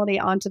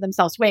onto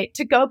themselves. Wait,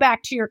 to go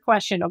back to your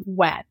question of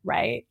when,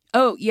 right?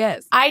 Oh,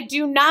 yes. I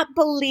do not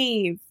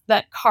believe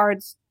that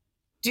cards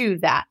do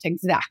that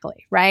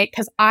exactly, right?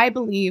 Because I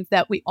believe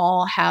that we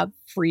all have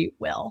free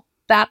will.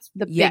 That's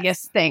the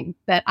biggest thing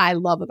that I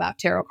love about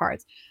tarot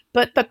cards.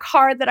 But the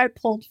card that I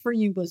pulled for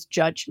you was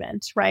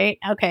Judgment, right?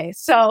 Okay,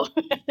 so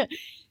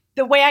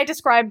the way I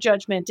describe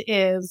Judgment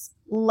is,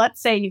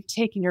 let's say you've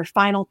taken your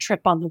final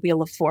trip on the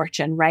Wheel of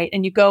Fortune, right?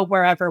 And you go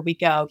wherever we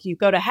go. You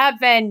go to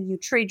heaven, you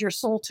trade your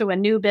soul to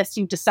Anubis,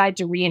 you decide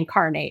to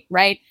reincarnate,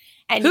 right?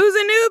 And who's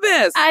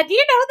Anubis? Do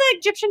you know the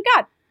Egyptian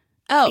god?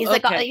 Oh,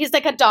 he's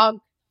like a dog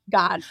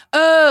god.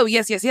 Oh,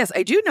 yes.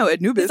 I do know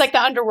Anubis. He's like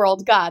the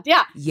underworld god.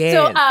 Yeah.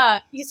 Yeah.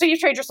 So you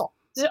trade your soul.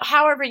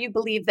 However you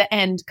believe the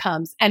end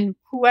comes, and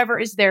whoever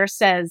is there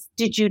says,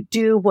 did you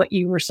do what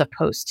you were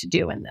supposed to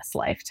do in this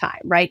lifetime,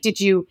 right? Did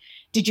you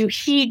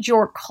heed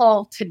your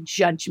call to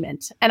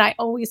judgment? And I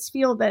always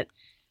feel that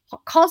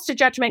calls to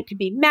judgment can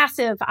be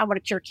massive. I want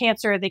to cure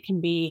cancer. They can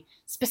be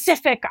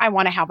specific. I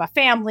want to have a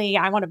family.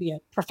 I want to be a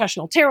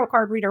professional tarot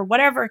card reader,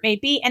 whatever it may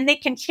be. And they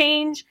can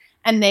change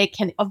and they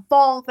can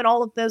evolve and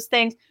all of those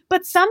things.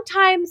 But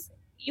sometimes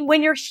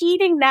when you're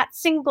heeding that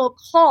single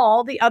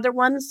call, the other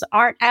ones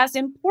aren't as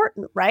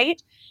important,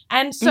 right?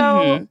 And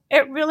so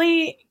it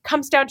really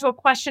comes down to a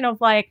question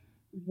of like,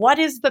 what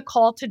is the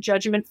call to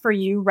judgment for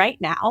you right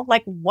now?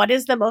 Like, what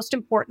is the most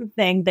important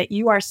thing that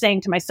you are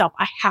saying to myself,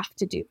 I have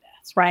to do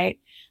this, right?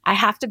 I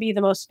have to be the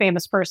most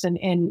famous person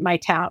in my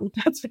town.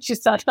 That's what you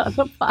said on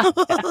the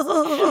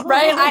podcast,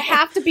 right? I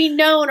have to be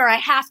known, or I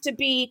have to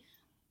be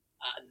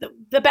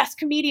the best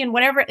comedian,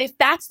 whatever. If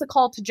that's the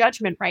call to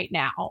judgment right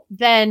now,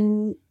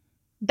 then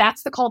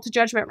that's the call to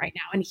judgment right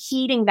now. And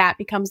heeding that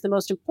becomes the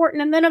most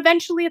important. And then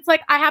eventually it's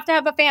like, I have to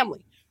have a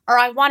family, or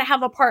I want to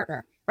have a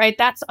partner, right?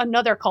 That's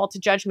another call to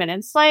judgment. And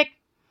it's like,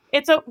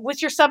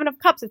 with your 7 of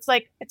Cups, it's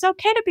like, it's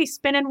okay to be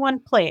spinning one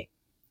plate.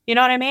 You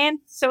know what I mean?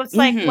 So it's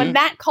like when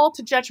that call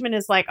to judgment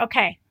is like,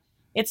 okay,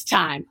 it's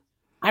time.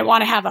 I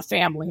want to have a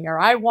family, or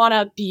I want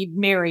to be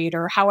married,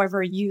 or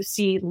however you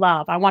see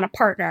love. I want a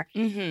partner.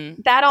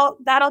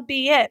 That'll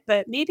be it.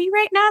 But maybe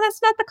right now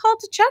that's not the call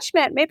to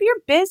judgment. Maybe you're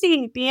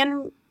busy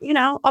being,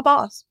 a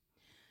boss.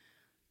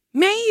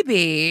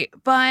 Maybe,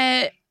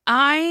 but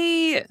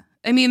I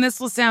mean, this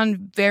will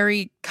sound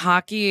very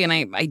cocky, and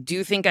I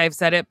do think I've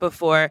said it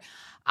before.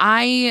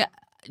 I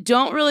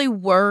don't really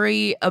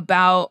worry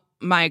about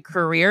my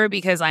career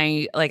because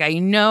I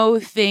know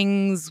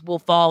things will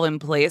fall in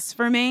place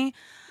for me.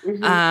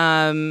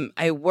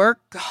 I work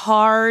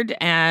hard,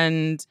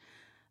 and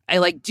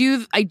I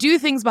do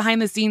things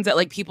behind the scenes that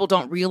like people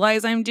don't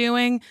realize I'm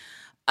doing.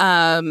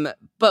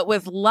 But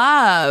with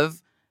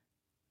love,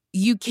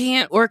 you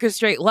can't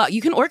orchestrate love.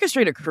 You can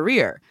orchestrate a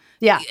career.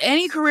 Yeah.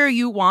 Any career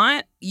you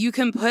want, you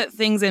can put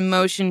things in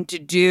motion to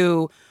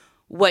do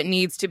what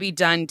needs to be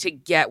done to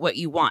get what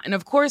you want. And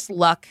of course,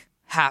 luck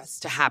has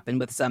to happen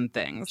with some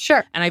things.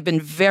 Sure. And I've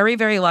been very,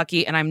 very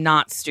lucky, and I'm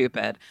not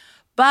stupid.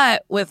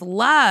 But with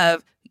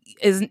love,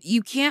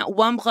 you can't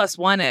 1 +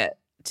 1 it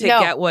to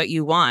get what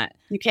you want.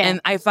 You can't.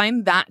 And I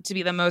find that to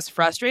be the most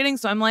frustrating.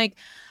 So I'm like,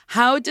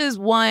 how does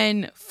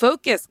one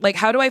focus? Like,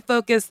 how do I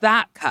focus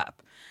that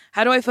cup?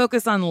 How do I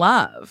focus on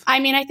love? I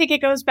mean, I think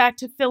it goes back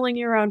to filling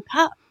your own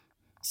cup.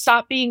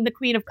 Stop being the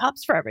Queen of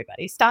Cups for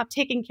everybody. Stop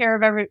taking care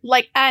of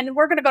and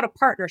we're going to go to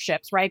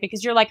partnerships, right?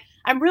 Because you're like,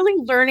 I'm really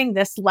learning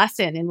this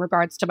lesson in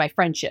regards to my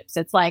friendships.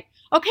 It's like,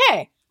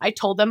 okay, I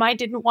told them I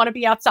didn't want to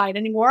be outside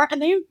anymore,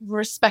 and they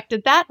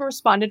respected that and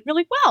responded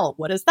really well.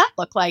 What does that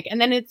look like? And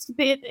then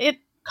it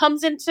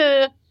comes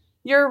into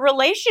your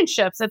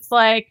relationships. It's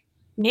like,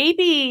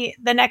 maybe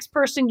the next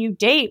person you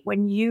date,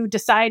 when you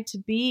decide to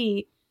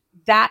be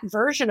that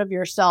version of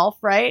yourself,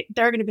 right?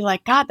 They're going to be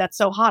like, God, that's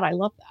so hot. I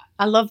love that.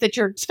 I love that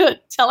you're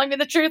telling me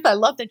the truth. I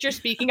love that you're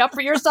speaking up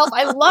for yourself.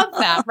 I love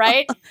that,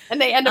 right? And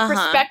they end up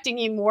respecting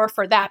you more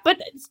for that.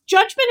 But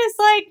judgment is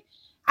like,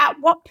 at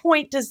what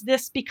point does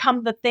this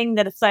become the thing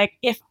that it's like,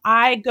 if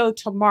I go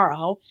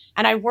tomorrow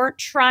and I weren't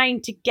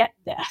trying to get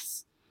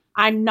this,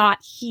 I'm not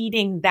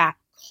heeding that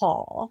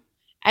call.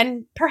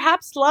 And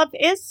perhaps love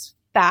is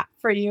that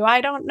for you.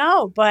 I don't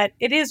know, but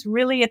it is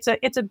really, it's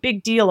a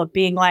big deal of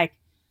being like,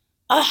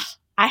 ugh,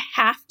 I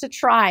have to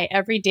try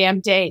every damn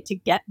day to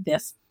get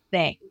this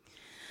thing.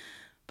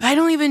 But I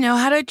don't even know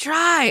how to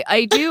try.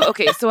 I do.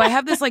 Okay, so I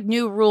have this like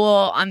new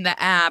rule on the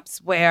apps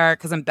where,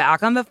 because I'm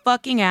back on the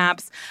fucking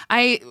apps,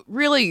 I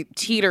really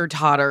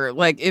teeter-totter.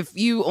 Like if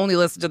you only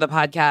listen to the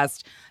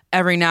podcast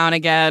every now and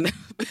again,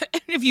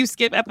 if you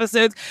skip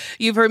episodes,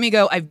 you've heard me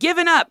go, I've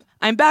given up.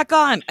 I'm back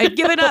on. I've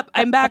given up.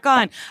 I'm back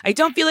on. I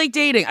don't feel like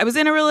dating. I was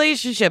in a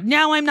relationship.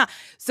 Now I'm not.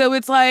 So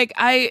it's like,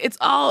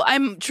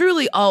 I'm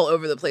truly all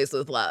over the place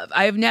with love.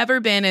 I've never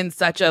been in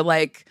such a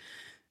like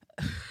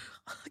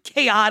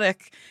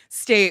chaotic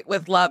state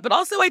with love. But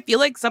also I feel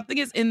like something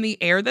is in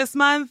the air this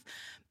month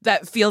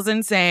that feels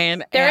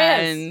insane.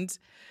 There is.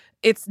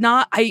 It's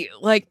not,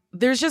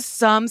 there's just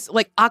some,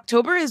 like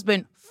October has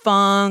been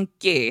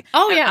funky.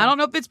 Oh, yeah. And I don't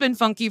know if it's been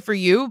funky for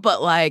you,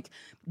 but like,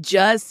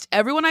 just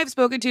everyone I've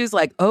spoken to is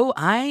like, oh,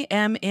 I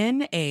am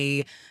in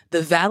a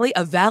valley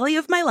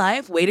of my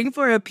life, waiting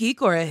for a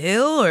peak or a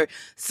hill or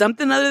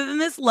something other than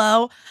this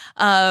low.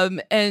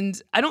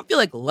 And I don't feel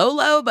like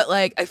low, but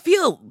like I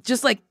feel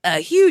just like a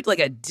huge, like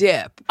a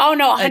dip. Oh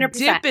no, 100%. A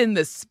dip in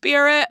the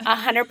spirit.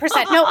 100%.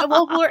 No,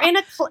 well, we're in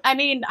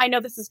I know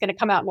this is going to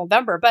come out in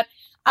November, but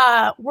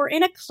we're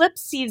in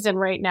eclipse season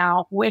right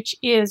now, which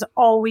is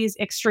always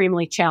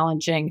extremely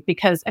challenging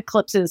because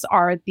eclipses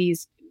are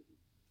these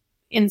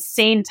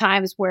insane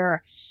times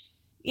where,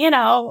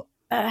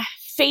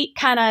 fate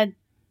kind of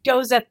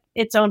goes at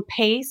its own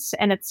pace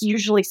and it's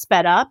usually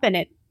sped up,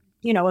 and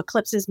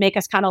eclipses make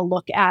us kind of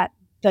look at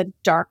the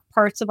dark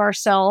parts of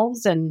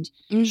ourselves and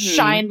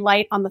shine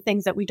light on the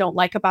things that we don't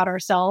like about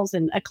ourselves,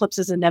 and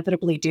eclipses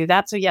inevitably do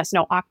that. So yes,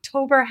 no,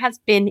 October has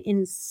been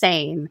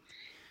insane.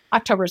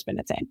 October's been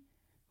insane.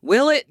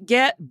 Will it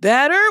get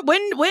better?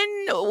 When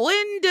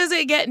does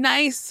it get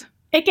nice?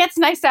 It gets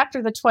nice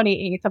after the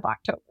 28th of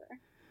October.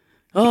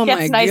 Oh,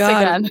 my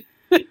God. Again.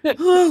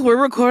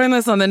 We're recording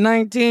this on the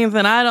 19th,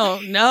 and I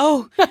don't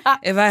know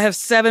if I have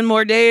 7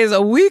 more days,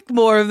 a week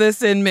more of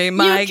this in me.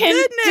 My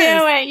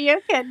goodness.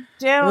 You can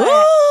do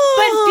it.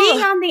 But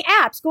being on the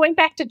apps, going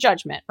back to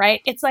judgment,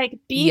 right? It's like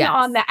being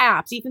on the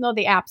apps, even though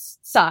the apps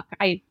suck.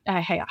 I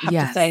have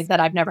to say that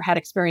I've never had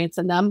experience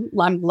in them.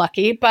 I'm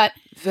lucky, but...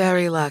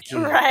 Very lucky.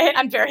 Right?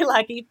 I'm very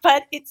lucky.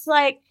 But it's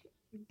like,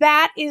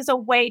 that is a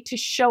way to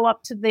show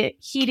up to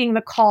heeding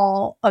the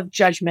call of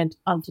judgment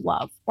of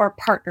love or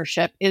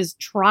partnership, is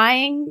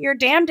trying your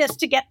damnedest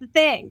to get the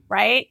thing,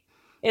 right?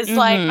 It's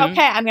like,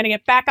 okay, I'm going to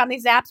get back on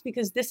these apps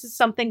because this is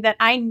something that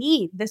I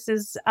need. This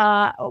is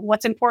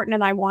what's important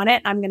and I want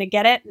it. I'm going to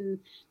get it. And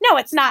no,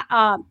 it's not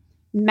a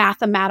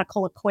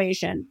mathematical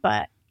equation,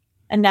 but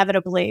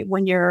inevitably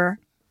when you're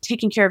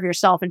taking care of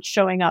yourself and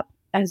showing up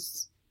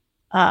as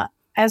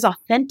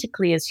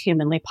authentically as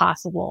humanly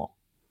possible,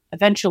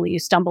 eventually you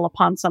stumble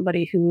upon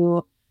somebody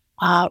who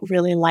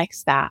really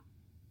likes that.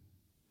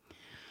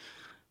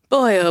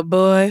 Boy, oh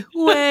boy.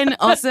 When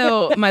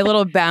also my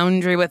little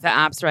boundary with the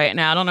apps right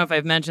now, I don't know if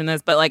I've mentioned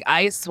this, but like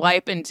I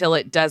swipe until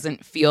it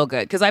doesn't feel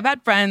good. Because I've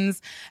had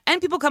friends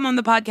and people come on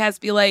the podcast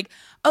be like,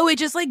 oh, it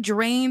just like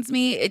drains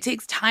me. It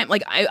takes time.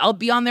 Like I'll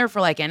be on there for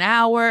like an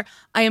hour.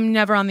 I am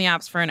never on the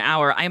apps for an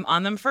hour. I'm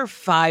on them for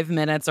 5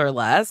 minutes or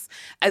less.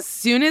 As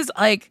soon as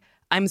like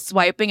I'm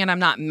swiping and I'm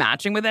not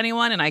matching with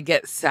anyone and I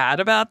get sad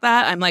about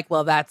that, I'm like,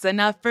 well, that's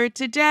enough for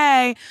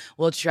today.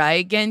 We'll try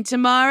again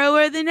tomorrow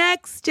or the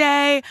next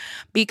day.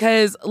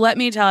 Because let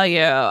me tell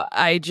you,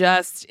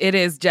 it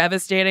is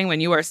devastating when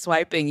you are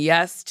swiping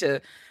yes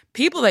to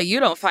people that you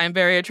don't find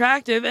very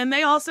attractive, and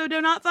they also do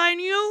not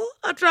find you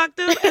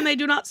attractive, and they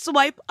do not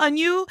swipe on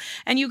you.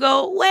 And you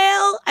go,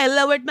 well, I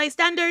lowered my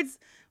standards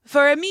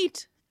for a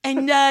meet,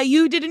 and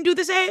you didn't do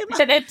the same.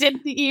 And it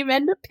didn't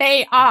even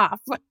pay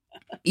off.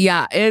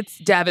 Yeah, it's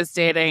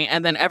devastating.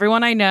 And then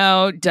everyone I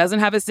know doesn't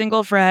have a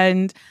single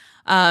friend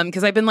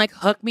because I've been like,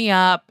 hook me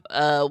up,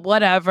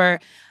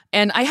 whatever.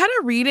 And I had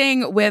a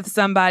reading with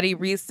somebody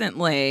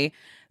recently.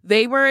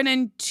 They were an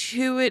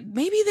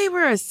maybe they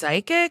were a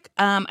psychic.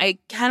 I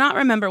cannot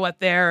remember what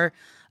their,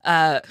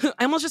 I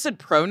almost just said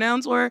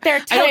pronouns were.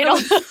 Their title.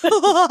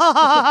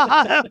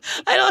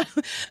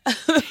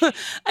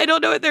 I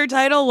don't know what their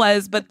title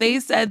was, but they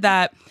said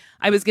that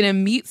I was going to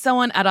meet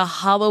someone at a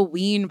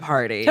Halloween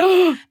party.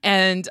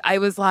 And I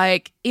was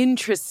like,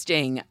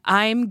 interesting.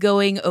 I'm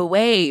going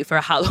away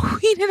for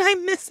Halloween and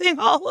I'm missing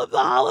all of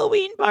the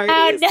Halloween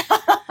parties.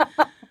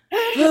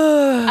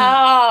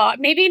 Oh, no.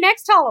 Maybe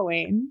next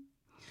Halloween.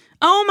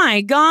 Oh,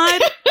 my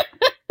God.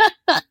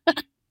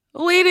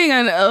 Waiting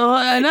on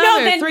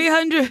another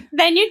 300.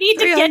 Then you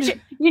need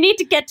You need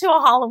to get to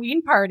a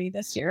Halloween party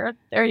this year.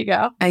 There you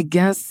go. I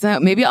guess so.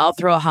 Maybe I'll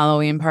throw a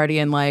Halloween party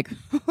in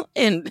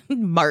in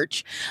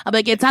March. I'll be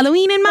like, it's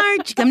Halloween in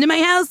March. Come to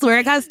my house, wear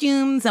a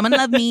costume. Someone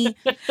love me.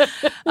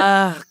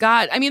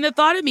 God. I mean, the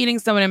thought of meeting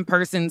someone in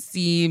person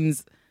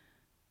seems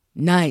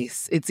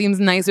nice. It seems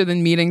nicer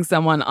than meeting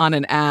someone on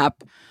an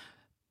app.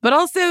 But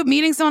also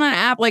meeting someone on an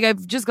app,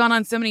 I've just gone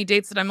on so many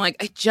dates that I'm like,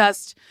 I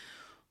just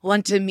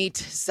want to meet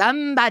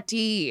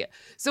somebody.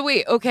 So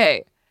wait,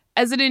 okay.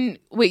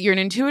 You're an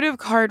intuitive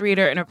card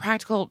reader and a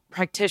practical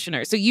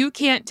practitioner. So you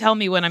can't tell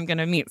me when I'm going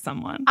to meet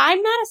someone.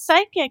 I'm not a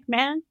psychic,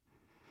 man.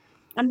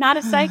 I'm not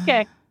a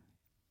psychic.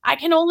 I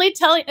can only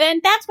tell you.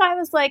 And that's why I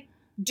was like,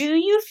 do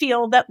you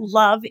feel that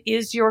love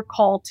is your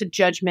call to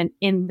judgment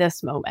in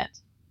this moment?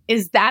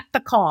 Is that the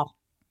call?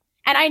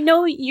 And I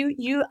know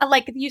you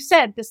like you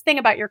said, this thing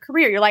about your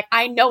career, you're like,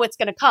 I know it's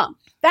going to come.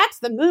 That's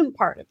the moon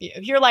part of you.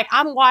 If you're like,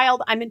 I'm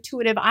wild, I'm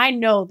intuitive. I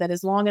know that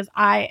as long as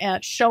I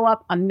show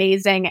up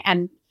amazing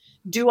and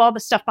do all the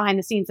stuff behind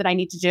the scenes that I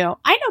need to do,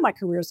 I know my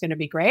career is going to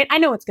be great. I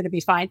know it's going to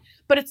be fine.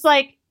 But it's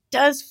like,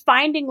 does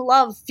finding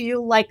love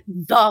feel like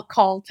the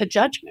call to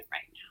judgment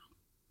right now?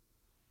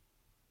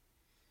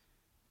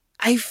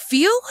 I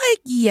feel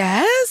like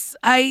yes.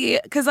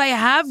 Because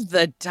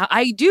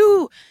I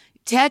do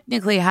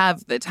technically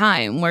have the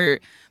time where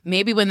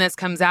maybe when this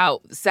comes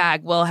out,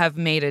 SAG will have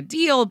made a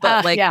deal,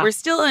 but we're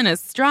still in a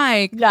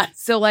strike. Yes.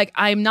 So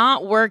I'm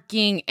not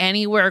working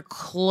anywhere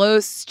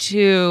close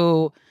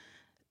to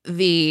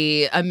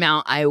the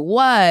amount I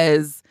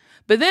was.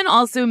 But then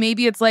also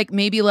maybe it's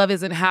maybe love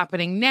isn't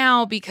happening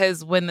now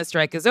because when the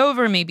strike is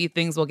over, maybe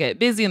things will get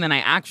busy and then I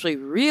actually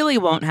really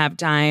won't have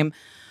time.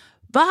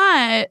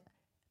 But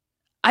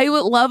I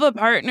would love a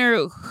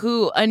partner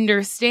who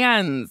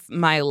understands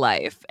my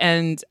life.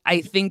 And I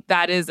think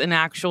that is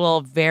it's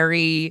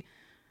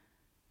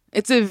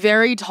a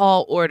very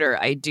tall order,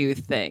 I do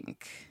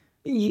think.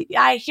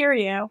 I hear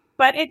you,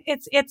 but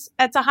it's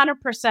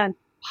 100%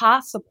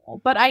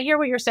 possible. But I hear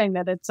what you're saying,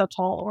 that it's a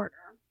tall order.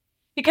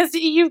 Because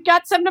you've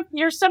got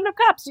your Seven of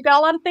Cups. You got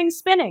a lot of things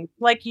spinning.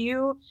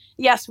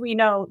 Yes, we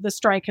know the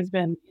strike has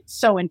been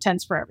so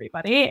intense for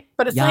everybody.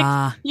 But it's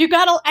you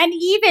got to, and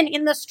even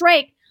in the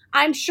strike,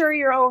 I'm sure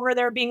you're over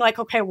there being like,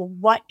 okay, well,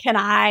 what can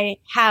I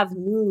have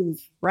move,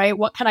 right?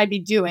 What can I be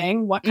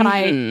doing? What can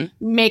I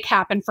make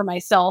happen for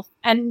myself?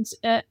 And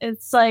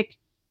it's like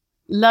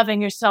loving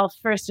yourself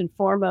first and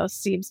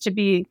foremost seems to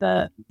be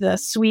the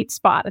sweet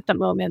spot at the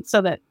moment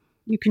so that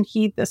you can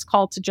heed this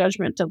call to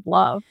judgment of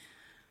love.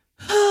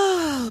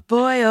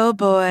 Boy, oh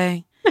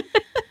boy.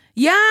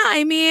 Yeah,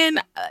 I mean,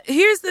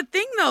 here's the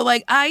thing though,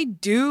 I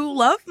do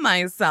love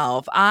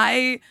myself.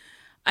 I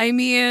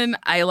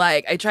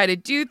try to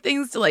do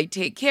things to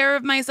take care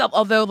of myself.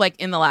 Although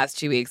in the last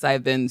 2 weeks,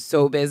 I've been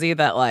so busy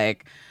that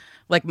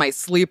my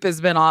sleep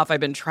has been off. I've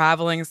been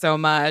traveling so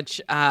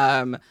much.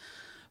 But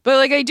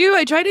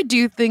I try to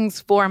do things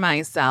for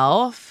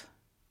myself.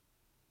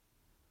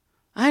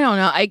 I don't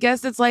know. I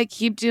guess it's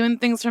keep doing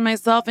things for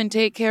myself and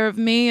take care of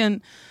me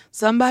and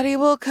somebody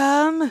will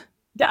come.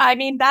 I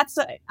mean,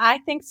 I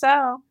think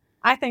so.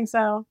 And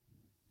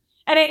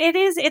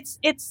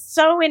it's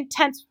so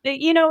intense.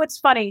 It's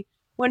funny.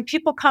 When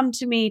people come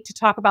to me to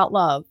talk about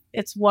love,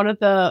 it's one of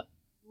the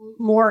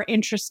more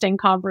interesting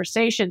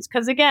conversations.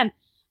 Because again,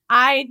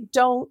 I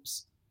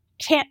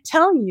can't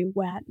tell you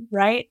when,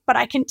 right? But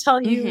I can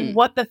tell you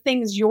what the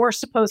things you're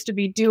supposed to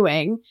be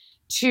doing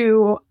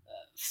to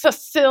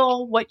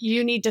fulfill what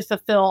you need to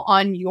fulfill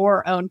on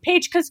your own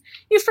page. Because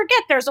you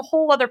forget there's a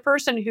whole other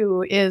person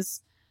who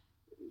is,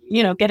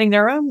 getting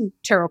their own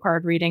tarot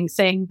card reading,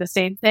 saying the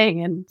same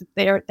thing. And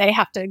they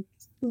have to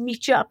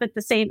meet you up at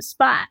the same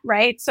spot,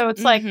 right? So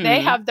it's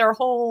they have their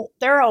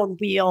own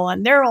wheel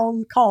and their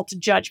own call to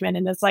judgment.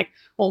 And it's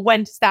well,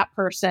 when does that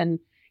person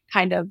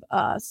kind of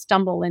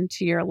stumble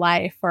into your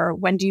life? Or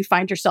when do you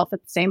find yourself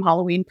at the same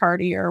Halloween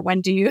party? Or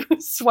when do you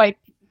swipe,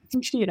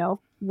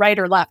 right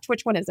or left?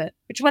 Which one is it?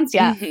 Which one's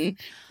yes?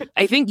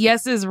 I think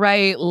yes is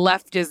right,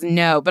 left is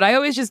no. But I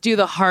always just do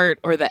the heart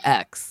or the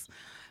X.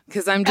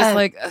 Because I'm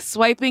just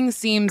swiping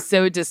seems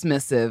so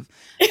dismissive.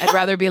 I'd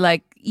rather be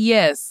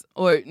yes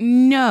or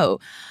no.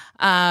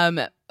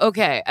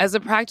 Okay, as a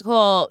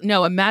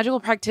magical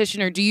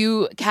practitioner, do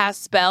you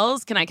cast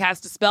spells? Can I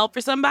cast a spell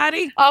for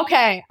somebody?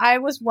 Okay, I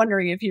was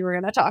wondering if you were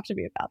going to talk to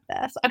me about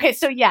this. Okay,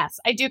 so yes,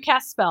 I do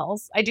cast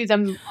spells. I do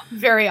them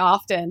very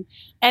often.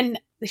 And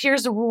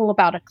here's a rule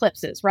about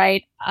eclipses,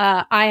 right?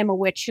 I am a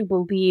witch who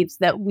believes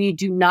that we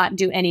do not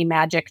do any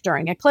magic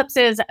during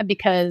eclipses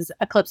because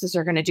eclipses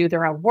are going to do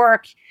their own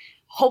work.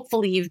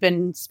 Hopefully you've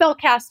been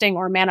spellcasting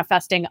or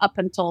manifesting up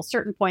until a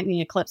certain point in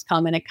the eclipse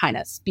come and it kind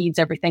of speeds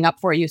everything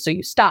up for you. So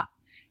you stop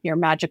your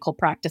magical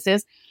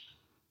practices.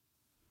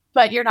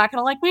 But you're not going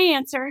to like my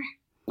answer.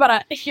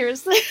 But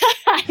here's,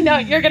 I know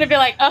you're going to be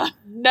like, oh,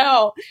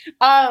 no.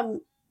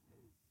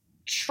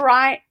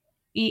 Try,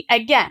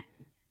 again,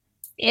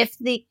 if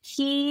the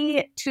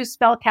key to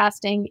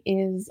spellcasting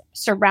is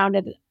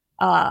surrounded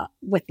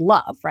with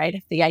love, right?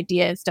 If the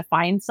idea is to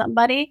find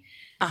somebody,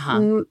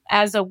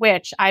 as a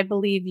witch, I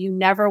believe you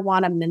never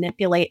want to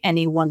manipulate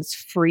anyone's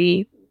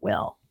free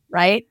will,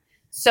 right?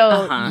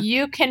 So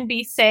you can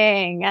be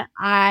saying,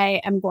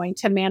 I am going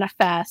to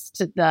manifest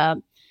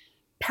the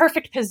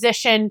perfect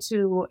position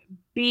to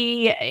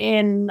be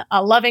in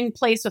a loving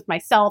place with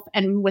myself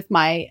and with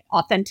my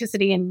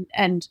authenticity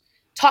and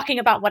talking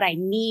about what I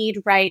need,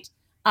 right?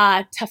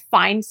 To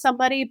find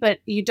somebody, but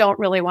you don't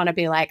really want to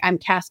be like, I'm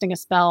casting a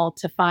spell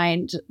to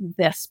find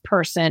this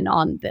person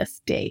on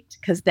this date,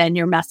 because then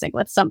you're messing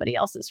with somebody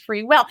else's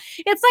free will.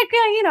 It's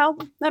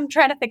like, I'm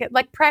trying to think of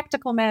like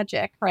Practical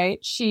Magic, right?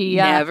 She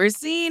never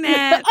seen it.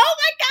 Oh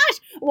my gosh.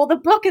 Well, the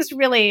book is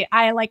really,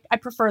 I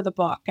prefer the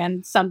book,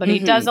 and somebody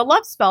does a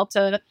love spell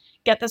to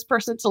get this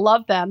person to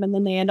love them. And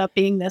then they end up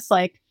being this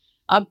like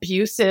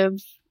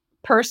abusive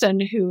person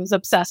who's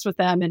obsessed with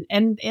them.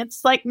 And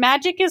it's like,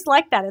 magic is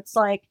like that. It's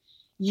like,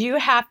 you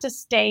have to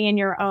stay in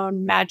your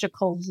own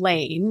magical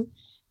lane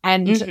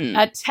and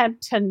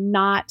attempt to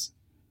not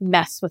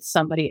mess with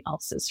somebody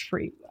else's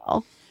free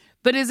will.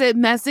 But is it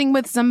messing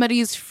with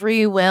somebody's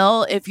free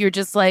will if you're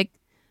just like,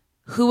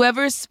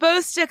 whoever's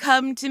supposed to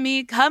come to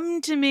me, come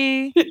to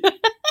me? No,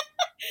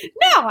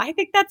 I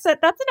think that's an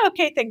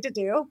okay thing to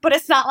do. But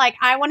it's not like,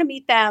 I want to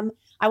meet them.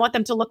 I want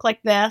them to look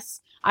like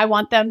this. I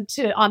want them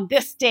to, on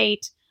this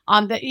date,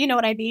 on the, you know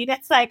what I mean?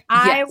 It's like,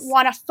 I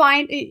want to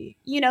find,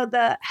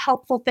 the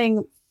helpful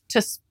thing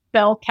to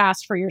spell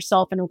cast for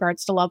yourself in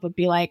regards to love would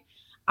be like,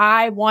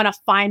 I want to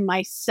find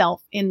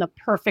myself in the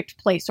perfect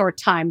place or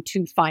time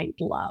to find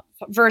love,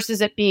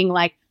 versus it being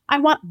like, I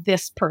want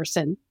this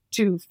person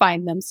to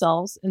find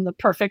themselves in the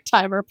perfect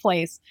time or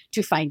place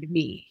to find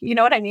me. You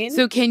know what I mean?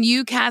 So can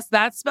you cast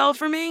that spell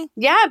for me?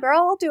 Yeah, girl,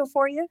 I'll do it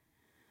for you.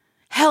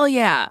 Hell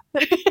yeah.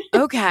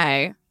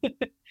 Okay.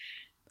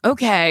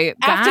 Okay.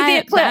 After the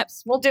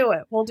eclipse, we'll do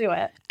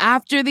it.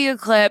 After the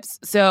eclipse.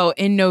 So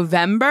in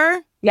November?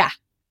 Yeah.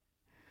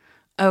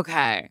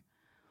 Okay.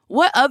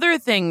 What other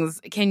things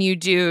can you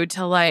do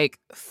to like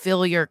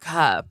fill your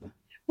cup?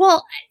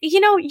 Well,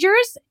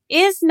 yours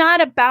is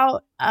not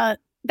about,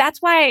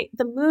 that's why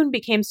the moon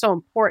became so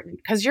important,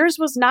 because yours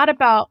was not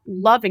about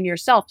loving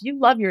yourself. You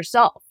love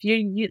yourself.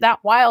 You that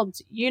wild,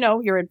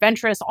 you're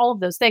adventurous, all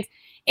of those things.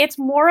 It's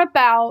more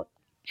about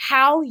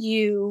how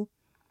you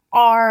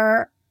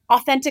are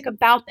authentic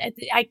about it.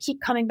 I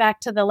keep coming back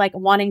to the like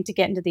wanting to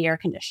get into the air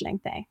conditioning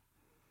thing,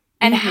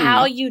 and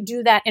how you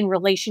do that in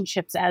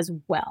relationships as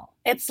well.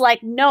 It's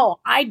like,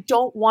 no, I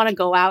don't want to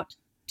go out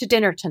to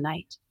dinner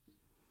tonight.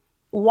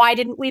 Why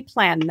didn't we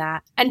plan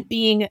that? And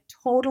being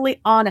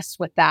totally honest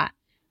with that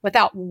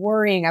without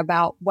worrying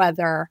about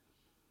whether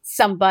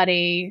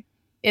somebody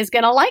is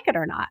going to like it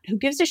or not. Who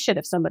gives a shit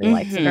if somebody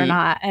likes it or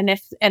not? And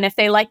if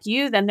they like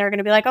you, then they're going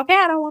to be like, okay,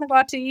 I don't want to go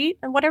out to eat,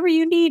 and whatever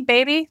you need,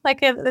 baby. Like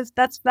if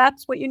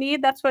that's what you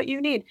need, that's what you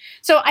need.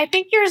 So I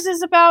think yours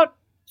is about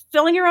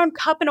filling your own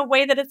cup in a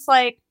way that it's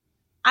like,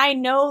 I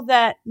know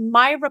that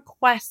my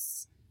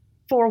requests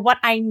for what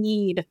I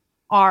need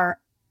are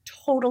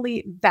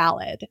totally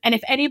valid. And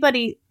if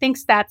anybody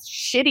thinks that's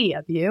shitty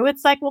of you,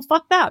 it's like, well,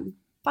 fuck them.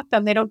 Fuck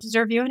them. They don't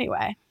deserve you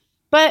anyway.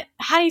 But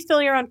how do you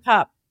fill your own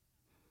cup?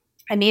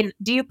 I mean,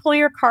 do you pull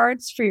your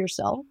cards for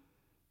yourself?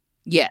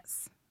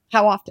 Yes.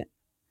 How often?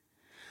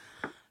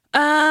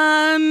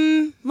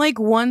 Like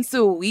once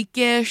a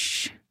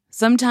week-ish,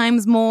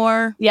 sometimes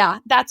more. Yeah,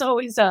 that's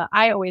always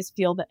I always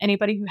feel that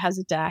anybody who has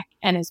a deck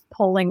and is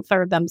pulling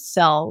for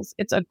themselves,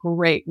 it's a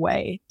great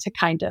way to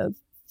kind of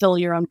fill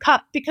your own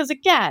cup. Because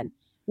again,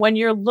 when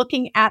you're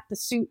looking at the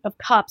suit of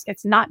cups,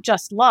 it's not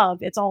just love,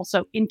 it's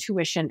also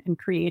intuition and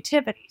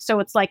creativity. So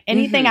it's like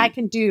anything I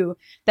can do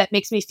that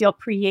makes me feel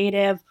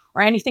creative,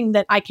 or anything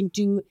that I can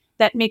do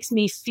that makes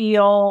me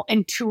feel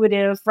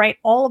intuitive, right?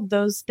 All of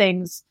those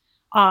things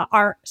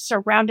are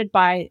surrounded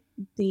by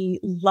the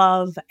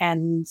love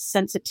and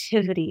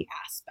sensitivity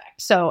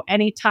aspect. So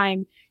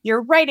anytime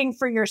you're writing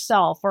for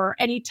yourself, or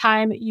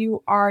anytime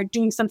you are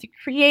doing something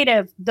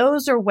creative,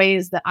 those are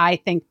ways that I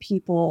think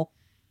people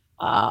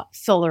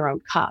fill their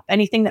own cup.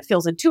 Anything that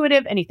feels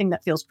intuitive, anything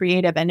that feels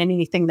creative, and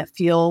anything that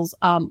feels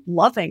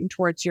loving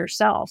towards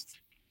yourself.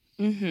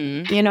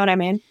 You know what I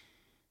mean?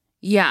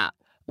 Yeah.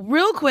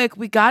 Real quick,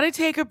 we got to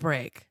take a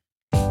break.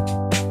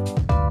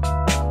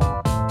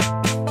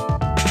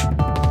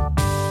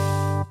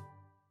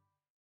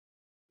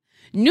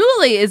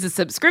 Nuuly is a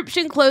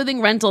subscription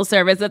clothing rental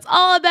service that's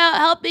all about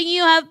helping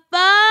you have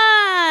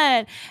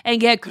fun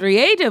and get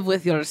creative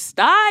with your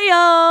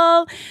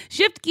style.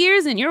 Shift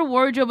gears in your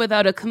wardrobe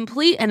without a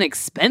complete and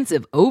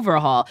expensive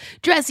overhaul.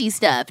 Dressy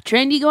stuff,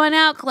 trendy going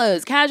out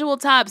clothes, casual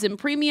tops, and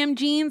premium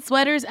jeans,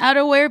 sweaters,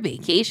 outerwear,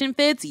 vacation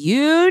fits,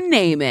 you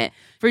name it.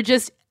 For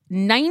just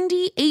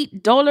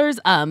 $98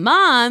 a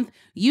month,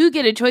 you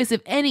get a choice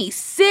of any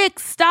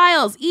 6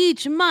 styles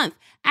each month.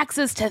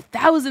 Access to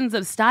thousands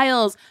of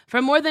styles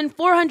from more than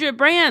 400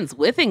 brands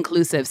with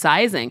inclusive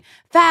sizing,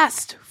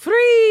 fast,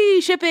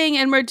 free shipping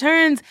and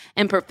returns,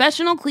 and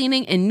professional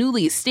cleaning in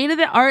Nuuly's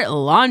state-of-the-art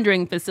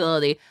laundering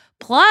facility,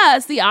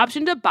 plus the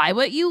option to buy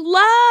what you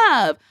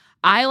love.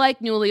 I like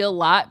Nuuly a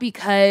lot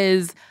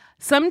because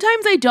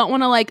sometimes I don't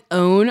want to like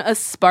own a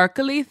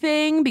sparkly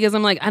thing because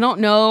I'm like, I don't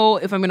know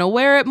if I'm going to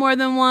wear it more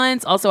than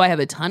once. Also, I have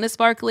a ton of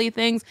sparkly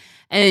things.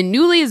 And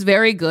Nuuly is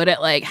very good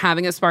at like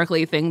having a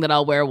sparkly thing that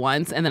I'll wear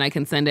once and then I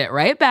can send it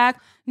right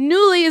back.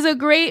 Nuuly is a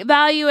great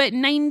value at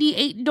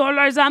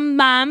 $98 a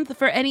month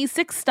for any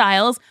 6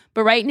 styles.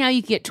 But right now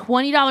you can get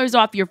 $20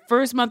 off your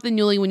first month of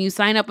Nuuly when you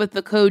sign up with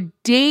the code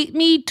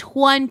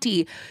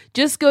DATEME20.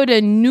 Just go to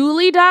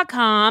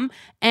Nuuly.com,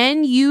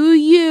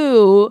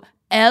 NUULY.com.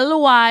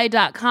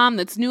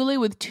 That's Nuuly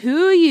with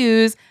 2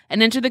 U's,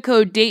 and enter the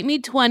code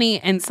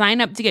DATEME20 and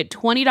sign up to get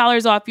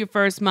 $20 off your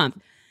first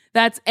month.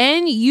 That's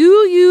NUULY.com.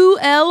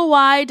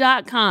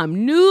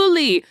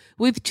 Nuuly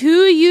with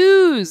 2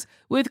 U's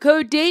with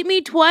code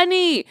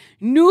DATEME20.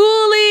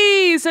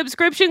 Nuuly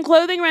subscription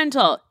clothing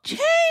rental.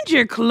 Change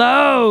your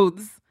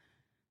clothes.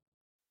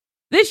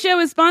 This show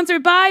is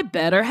sponsored by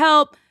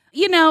BetterHelp.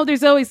 You know,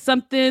 there's always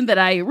something that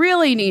I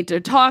really need to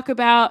talk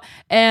about,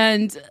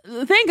 and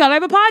thank God I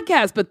have a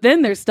podcast, but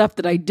then there's stuff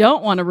that I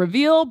don't want to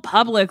reveal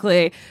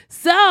publicly.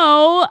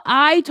 So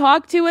I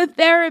talked to a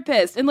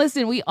therapist, and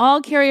listen, we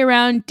all carry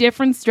around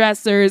different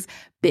stressors,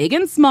 big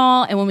and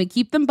small, and when we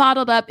keep them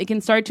bottled up, it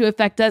can start to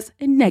affect us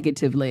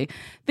negatively.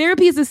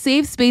 Therapy is a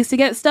safe space to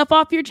get stuff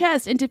off your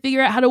chest and to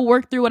figure out how to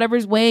work through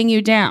whatever's weighing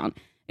you down.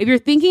 If you're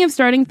thinking of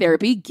starting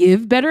therapy,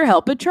 give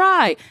BetterHelp a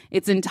try.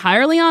 It's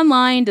entirely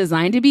online,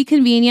 designed to be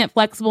convenient,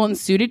 flexible, and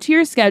suited to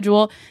your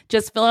schedule.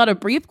 Just fill out a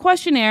brief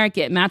questionnaire,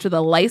 get matched with a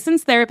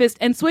licensed therapist,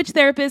 and switch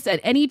therapists at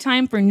any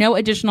time for no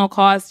additional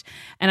cost.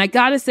 And I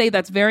gotta say,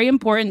 that's very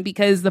important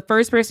because the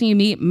first person you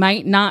meet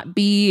might not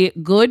be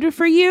good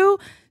for you.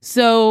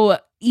 So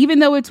even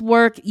though it's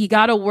work, you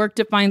gotta work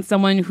to find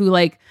someone who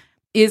like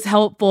is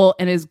helpful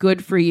and is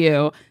good for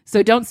you.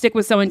 So don't stick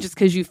with someone just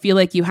because you feel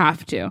like you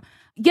have to.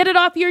 Get it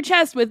off your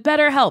chest with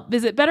BetterHelp.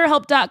 Visit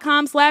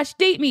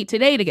BetterHelp.com/dateme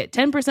today to get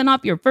 10%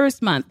 off your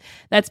first month.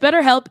 That's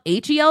BetterHelp,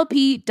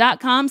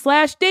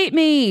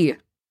 HELP.com/dateme.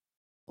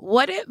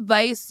 What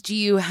advice do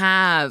you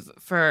have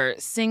for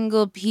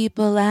single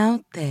people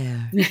out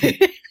there?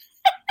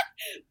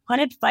 What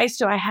advice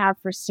do I have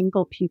for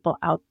single people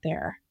out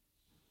there?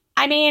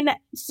 I mean,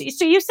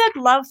 so you said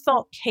love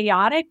felt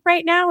chaotic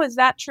right now. Is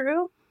that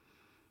true?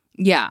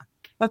 Yeah.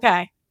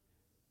 Okay.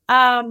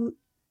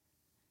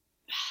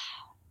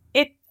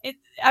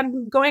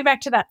 I'm going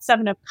back to that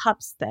 7 of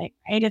Cups thing,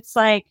 right? It's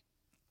like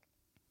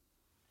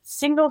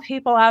single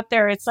people out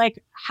there. It's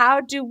like,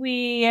 how do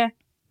we,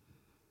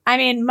 I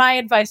mean, my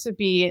advice would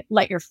be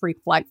let your freak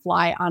flag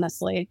fly.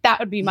 Honestly, that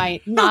would be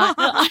my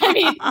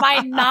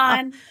my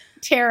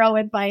non-tarot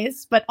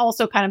advice, but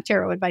also kind of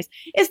tarot advice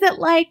is that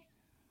like,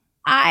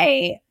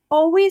 I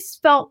always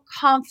felt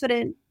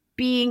confident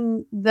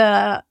being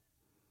the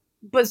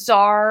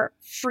bizarre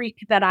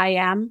freak that I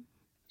am.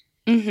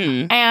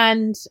 Mm-hmm.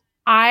 And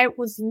I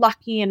was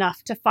lucky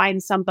enough to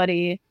find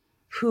somebody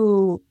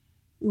who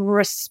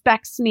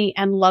respects me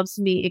and loves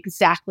me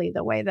exactly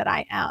the way that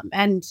I am.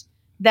 And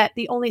that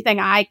the only thing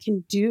I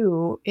can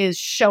do is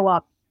show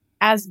up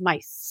as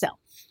myself,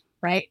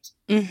 right?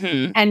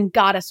 Mm-hmm. And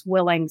goddess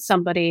willing,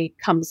 somebody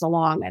comes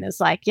along and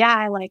is like, yeah,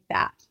 I like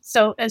that.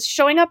 So as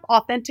showing up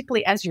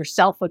authentically as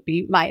yourself would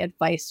be my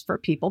advice for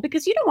people,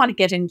 because you don't want to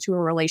get into a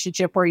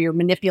relationship where you're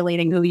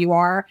manipulating who you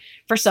are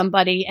for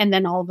somebody. And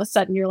then all of a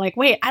sudden you're like,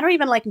 wait, I don't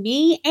even like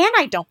me and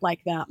I don't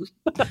like them.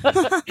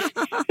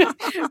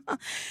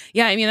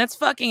 Yeah, I mean, that's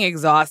fucking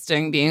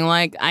exhausting being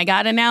like, I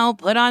gotta now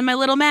put on my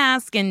little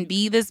mask and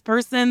be this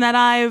person that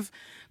I've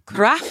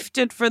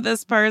crafted for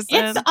this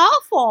person. It's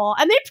awful.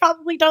 And they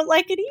probably don't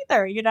like it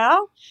either, you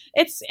know?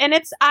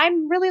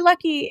 I'm really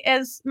lucky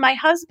as my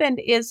husband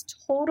is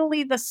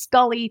totally the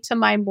Scully to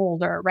my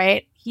Mulder,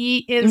 right?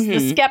 He is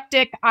the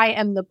skeptic. I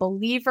am the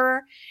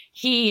believer.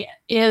 He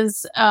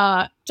is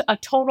a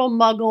total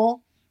muggle,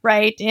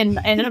 right? In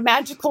a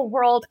magical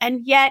world.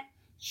 And yet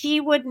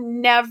he would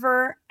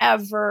never,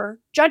 ever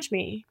judge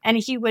me. And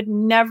he would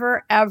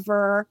never,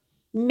 ever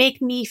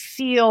make me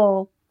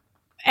feel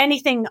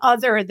anything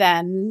other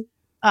than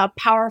a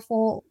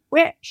powerful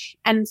witch.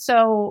 And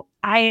so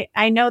I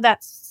know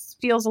that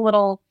feels a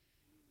little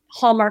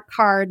Hallmark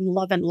card,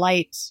 love and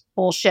light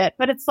bullshit,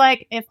 but it's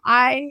like, if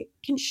I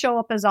can show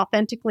up as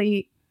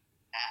authentically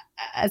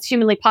as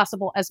humanly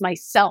possible as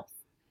myself,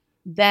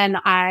 then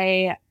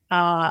I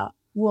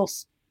will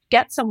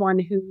get someone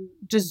who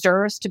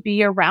deserves to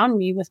be around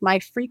me with my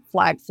freak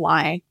flag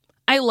flying.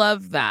 I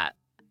love that.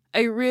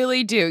 I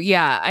really do.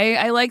 Yeah,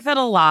 I like that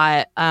a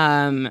lot.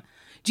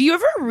 Do you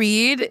ever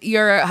read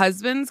your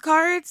husband's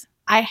cards?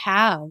 I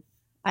have.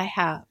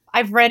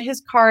 I've read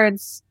his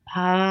cards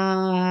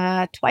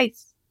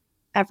twice,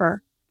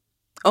 ever.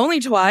 Only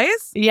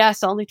twice?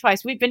 Yes, only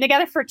twice. We've been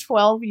together for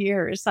 12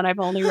 years, and I've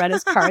only read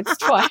his cards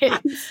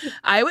twice.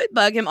 I would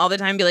bug him all the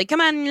time and be like,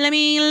 come on, let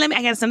me,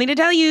 I got something to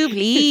tell you.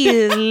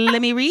 Please,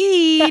 let me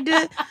read.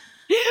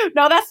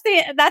 No,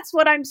 that's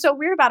what I'm so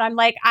weird about. I'm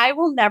like, I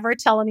will never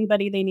tell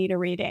anybody they need a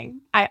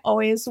reading. I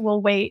always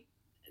will wait.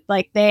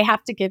 Like, they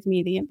have to give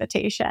me the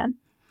invitation.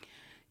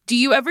 Do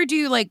you ever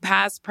do like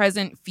past,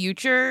 present,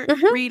 future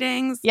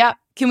readings? Yep.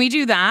 Can we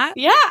do that?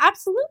 Yeah,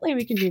 absolutely.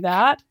 We can do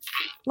that.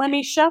 Let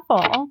me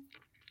shuffle.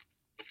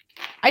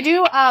 I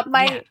do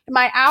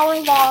my hour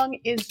long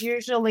is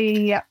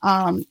usually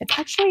it's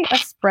actually a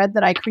spread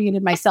that I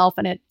created myself,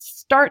 and it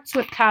starts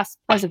with past,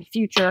 present,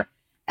 future,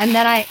 and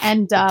then I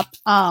end up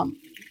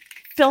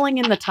filling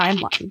in the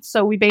timeline.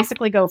 So we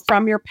basically go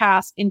from your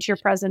past into your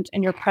present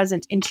and your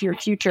present into your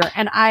future.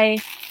 And I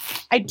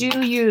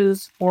do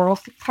use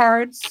oracle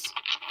cards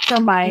for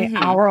my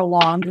hour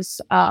longs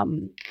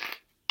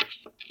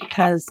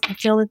because I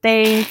feel that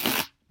they're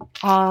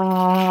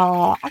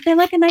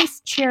like a nice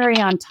cherry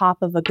on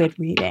top of a good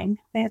reading.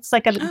 It's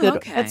like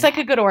it's like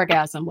a good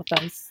orgasm with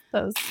those.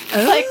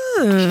 Like,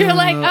 you're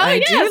like, oh,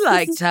 I do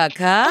like to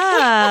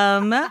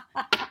come.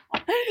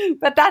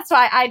 But that's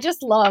why I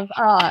just love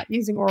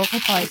using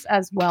oracle cards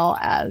as well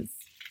as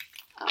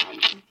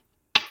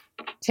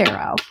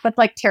tarot. But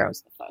like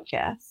tarot's the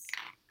focus.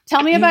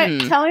 Tell me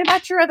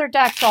about your other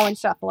decks while I'm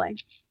shuffling.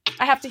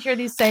 I have to hear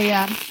these say.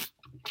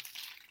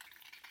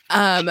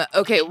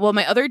 Okay, well,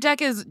 my other deck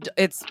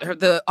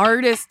the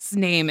artist's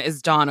name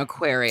is Dawn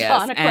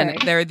Aquarius. And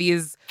they're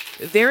these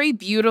very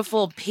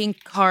beautiful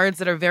pink cards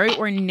that are very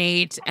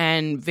ornate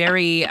and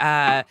very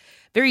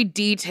very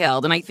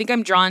detailed. And I think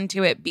I'm drawn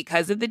to it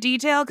because of the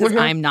detail, because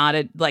I'm not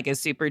a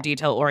super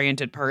detail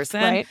oriented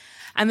person. Right.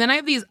 And then I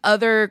have these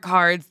other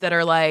cards that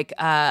are like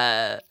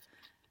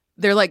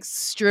they're like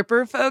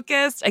stripper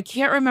focused. I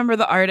can't remember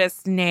the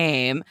artist's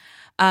name.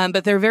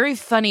 But they're very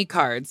funny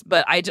cards,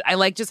 but I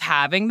like just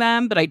having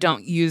them, but I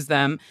don't use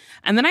them.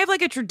 And then I have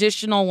like a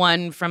traditional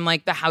one from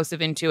like the House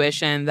of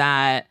Intuition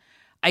that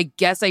I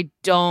guess I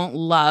don't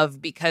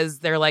love because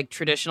they're like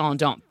traditional and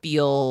don't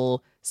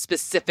feel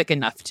specific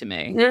enough to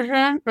me.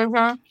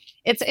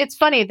 It's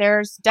funny.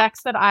 There's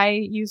decks that I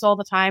use all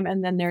the time,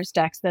 and then there's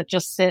decks that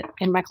just sit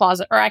in my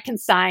closet or I can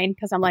sign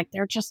because I'm like,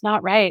 they're just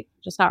not right.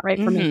 Just not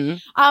right for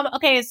me.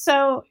 Okay,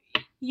 so,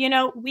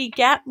 we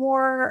get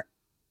more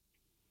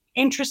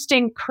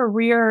interesting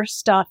career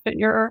stuff in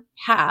your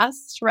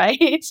past,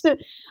 right?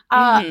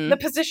 The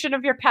position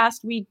of your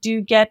past, we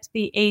do get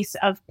the Ace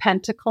of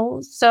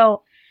Pentacles.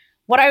 So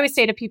what I always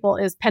say to people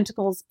is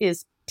Pentacles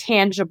is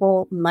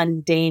tangible,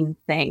 mundane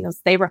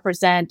things. They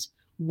represent,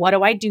 what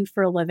do I do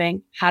for a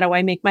living? How do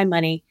I make my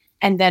money?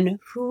 And then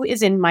who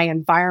is in my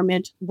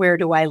environment? Where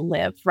do I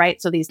live?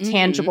 Right? So these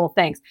tangible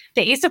things.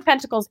 The Ace of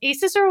Pentacles,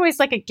 aces are always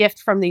like a gift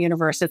from the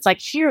universe. It's like,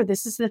 here,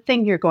 this is the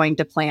thing you're going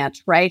to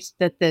plant, right?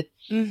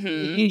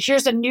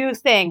 Here's a new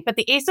thing. But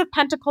the Ace of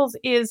Pentacles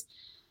is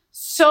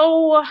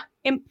so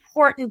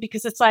important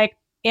because it's like,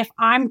 if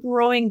I'm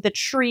growing the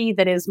tree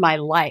that is my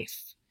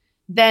life,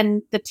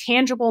 then the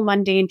tangible,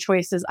 mundane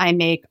choices I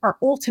make are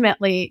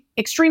ultimately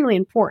extremely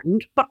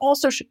important, but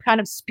also should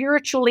kind of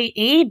spiritually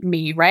aid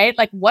me, right?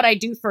 Like what I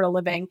do for a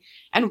living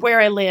and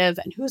where I live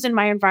and who's in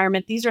my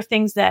environment. These are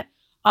things that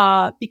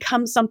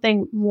become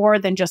something more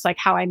than just like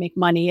how I make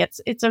money.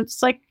 It's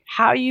like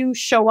how you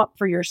show up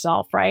for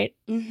yourself, right?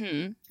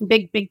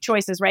 Big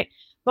choices, right?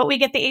 But we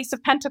get the Ace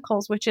of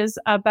Pentacles, which is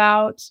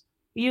about,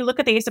 you look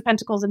at the Ace of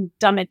Pentacles and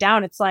dumb it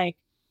down. It's like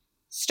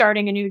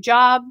starting a new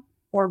job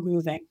or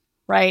moving.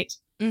 Right.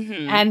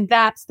 And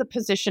that's the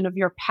position of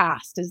your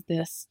past, is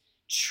this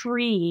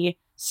tree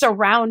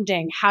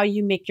surrounding how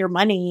you make your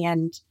money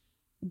and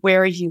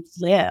where you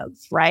live.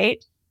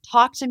 Right.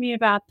 Talk to me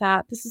about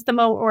that. This is the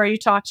moment where you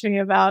talk to me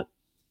about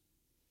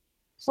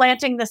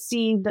planting the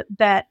seed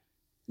that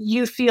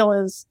you feel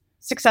is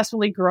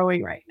successfully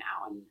growing right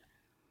now.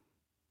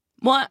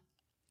 Well,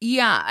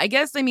 yeah, I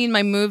guess,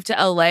 my move to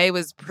LA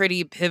was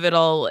pretty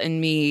pivotal in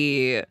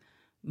me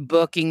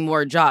booking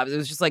more jobs. It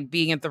was just like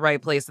being at the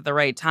right place at the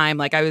right time.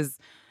 Like I was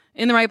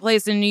in the right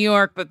place in New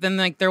York, but then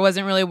like there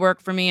wasn't really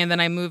work for me. And then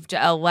I moved to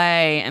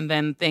LA, and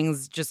then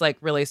things just like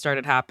really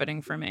started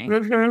happening for me.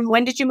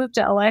 When did you move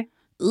to LA?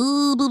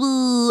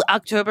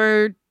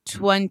 October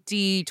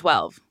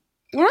 2012.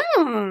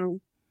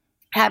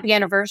 Happy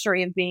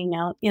anniversary of being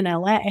out in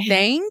LA.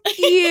 Thank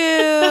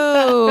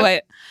you.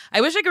 I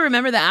wish I could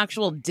remember the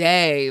actual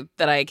day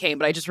that I came,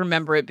 but I just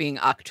remember it being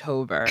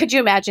October. Could you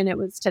imagine it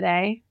was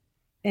today?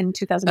 In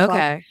 2012.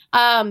 Okay.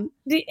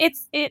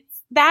 It's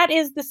that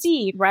is the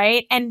seed,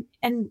 right? And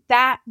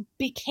that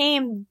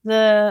became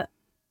the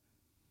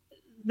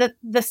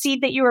seed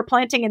that you were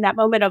planting in that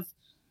moment of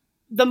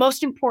the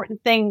most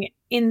important thing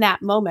in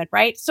that moment,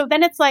 right? So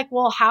then it's like,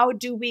 well, how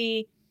do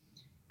we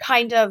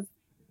kind of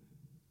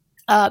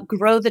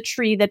grow the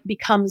tree that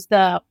becomes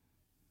the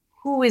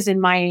who is in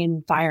my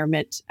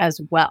environment as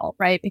well,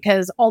 right?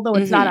 Because although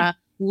it's not a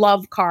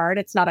love card,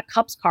 it's not a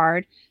cups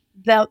card,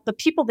 the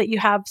people that you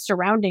have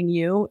surrounding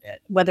you,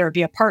 whether it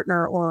be a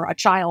partner or a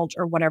child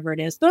or whatever it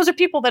is, those are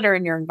people that are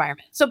in your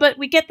environment. So, but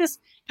we get this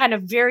kind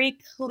of very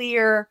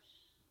clear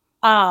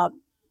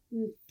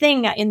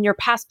thing in your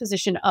past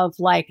position of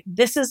like,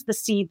 this is the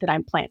seed that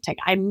I'm planting.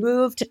 I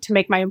moved to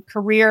make my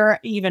career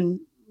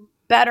even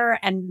better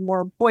and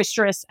more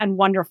boisterous and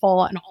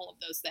wonderful and all of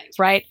those things,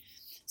 right?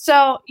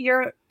 So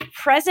you're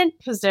present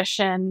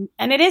position,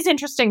 and it is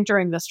interesting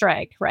during the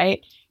strike,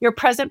 right? Your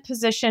present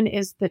position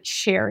is the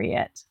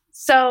Chariot.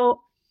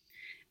 So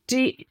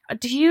do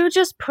you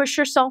just push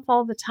yourself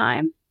all the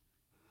time?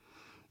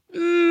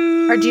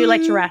 Or do you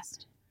like to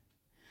rest?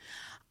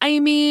 I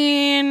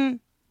mean,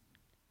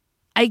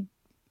 I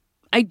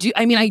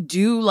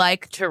do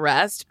like to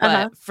rest,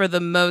 but for the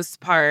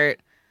most part,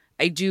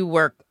 I do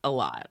work a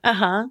lot.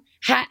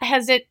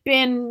 Has it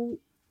been,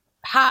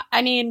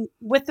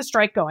 with the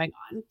strike going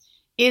on,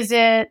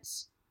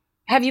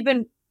 have you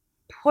been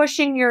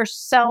pushing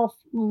yourself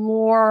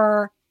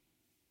more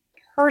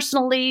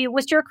personally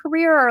with your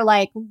career, or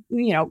like,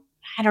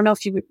 I don't know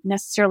if you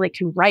necessarily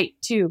can write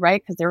too,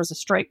 right? Because there was a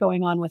strike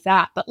going on with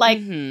that. But like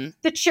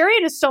the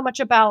Chariot is so much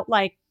about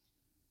like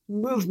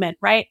movement,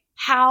 right?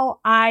 How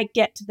I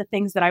get to the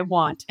things that I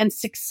want and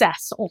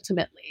success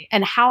ultimately,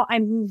 and how I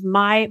move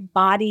my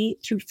body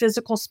through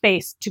physical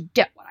space to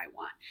get what I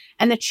want.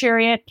 And the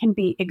Chariot can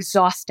be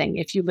exhausting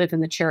if you live in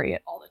the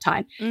Chariot all the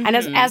time. And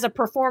as a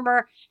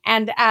performer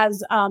and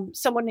as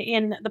someone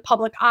in the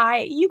public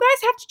eye, you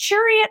guys have to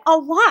chariot a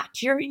lot.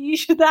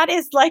 That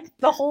is like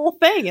the whole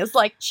thing is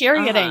like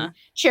charioting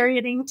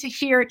to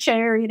here,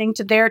 charioting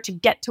to there to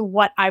get to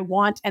what I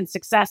want and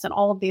success and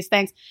all of these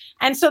things.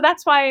 And so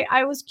that's why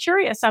I was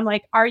curious. I'm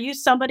like, are you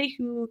somebody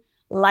who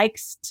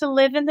likes to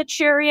live in the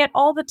Chariot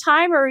all the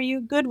time, or are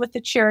you good with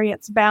the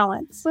Chariot's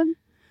balance?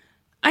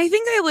 I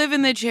think I live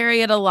in the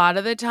Chariot a lot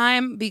of the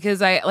time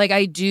because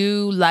I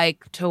do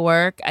like to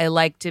work. I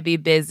like to be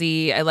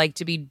busy. I like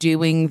to be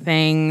doing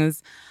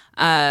things.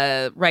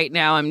 Right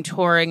now I'm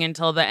touring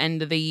until the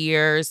end of the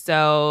year.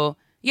 So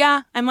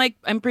yeah,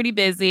 I'm pretty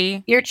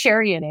busy. You're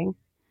charioting.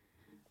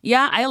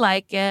 Yeah, I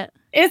like it.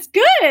 It's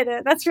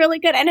good. That's really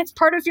good. And it's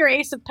part of your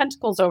Ace of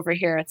Pentacles over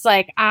here. It's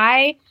like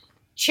I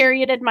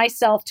charioted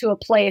myself to a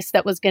place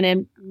that was going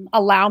to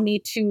allow me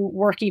to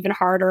work even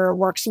harder,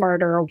 work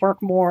smarter, work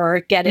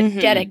more, get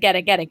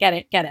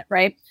it,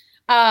 right?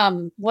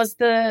 Was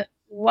the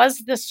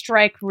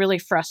strike really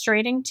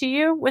frustrating to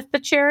you with the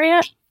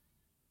Chariot?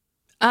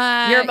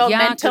 Your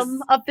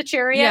momentum of the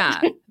Chariot?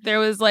 Yeah. There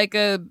was like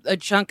a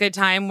chunk of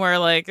time where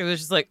like it was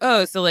just like,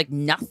 oh, so like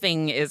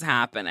nothing is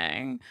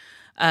happening.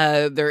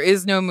 There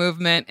is no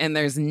movement and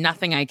there's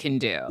nothing I can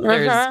do.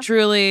 There's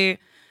truly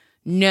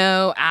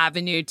no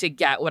avenue to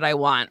get what I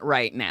want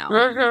right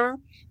now.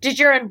 Did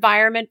your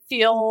environment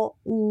feel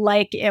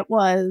like it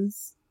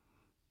was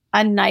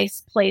a nice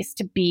place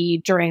to be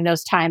during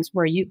those times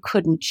where you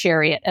couldn't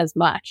chariot as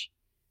much?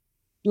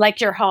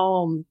 Like your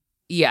home?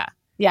 Yeah.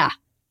 Yeah.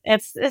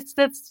 That's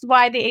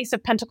why the Ace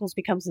of Pentacles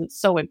becomes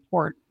so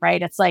important,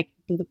 right? It's like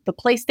the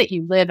place that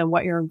you live and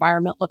what your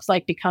environment looks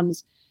like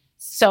becomes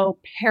so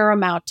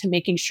paramount to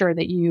making sure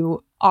that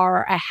you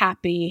are a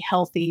happy,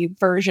 healthy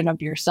version of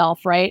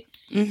yourself, right?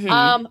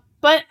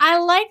 But I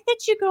like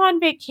that you go on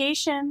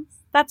vacations.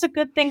 That's a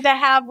good thing to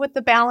have with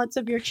the balance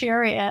of your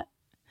Chariot.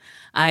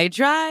 I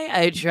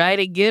try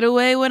to get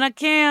away when I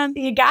can.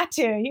 You got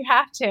to. You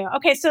have to.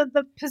 Okay, so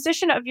the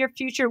position of your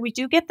future, we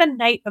do get the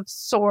Knight of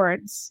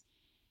Swords.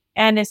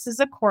 And this is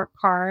a court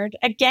card.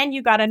 Again,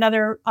 you got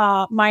another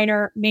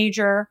minor,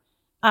 major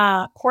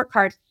court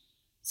card.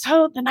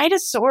 So the Knight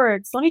of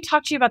Swords, let me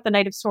talk to you about the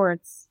Knight of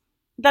Swords.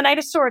 The Knight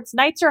of Swords,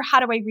 knights are how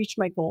do I reach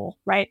my goal,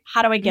 right?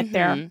 How do I get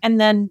there? And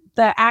then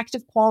the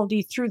active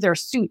quality through their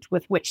suit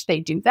with which they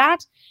do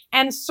that.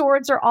 And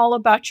swords are all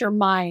about your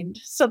mind.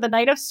 So the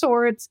Knight of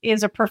Swords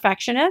is a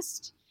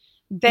perfectionist.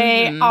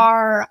 They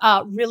are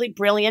really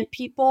brilliant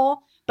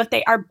people, but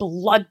they are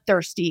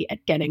bloodthirsty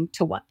at getting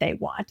to what they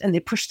want. And they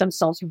push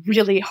themselves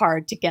really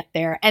hard to get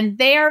there. And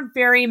they are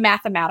very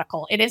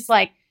mathematical. It is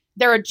like,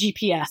 they're a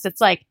GPS.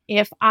 It's like,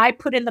 if I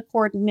put in the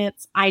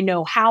coordinates, I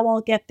know how I'll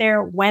get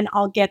there, when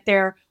I'll get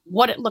there,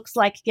 what it looks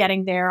like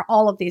getting there,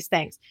 all of these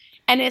things.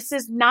 And this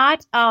is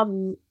not,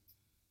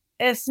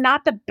 it's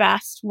not the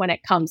best when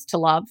it comes to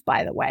love,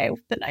 by the way,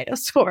 with the Knight of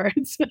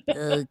Swords.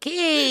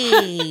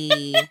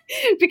 Okay.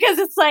 Because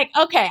it's like,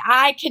 okay,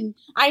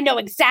 I know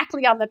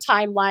exactly on the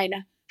timeline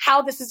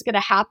how this is going to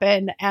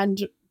happen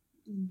and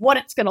what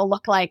it's going to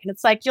look like. And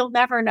it's like, you'll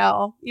never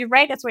know. You're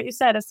right. That's what you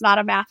said. It's not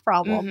a math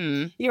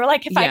problem. You're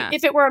like,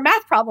 if it were a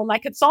math problem, I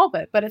could solve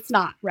it, but it's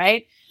not,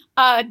 right?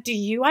 Do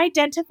you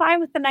identify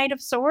with the Knight of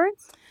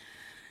Swords?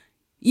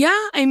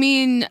 Yeah. I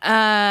mean,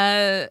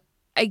 I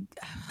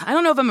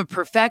don't know if I'm a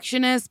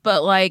perfectionist,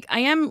 but like I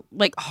am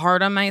like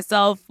hard on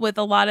myself with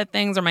a lot of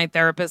things, or my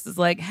therapist is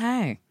like,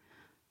 hey,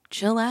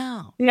 chill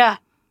out. Yeah.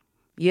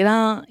 You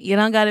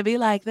don't got to be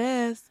like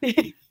this.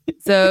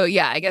 So,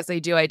 yeah, I guess I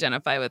do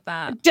identify with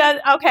that.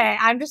 Okay,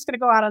 I'm just going to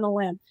go out on a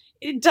limb.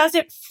 Does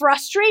it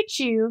frustrate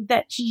you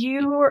that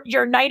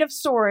your Knight of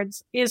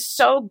Swords is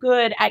so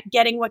good at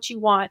getting what you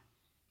want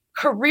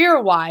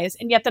career-wise,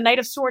 and yet the Knight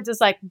of Swords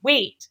is like,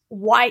 wait,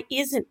 why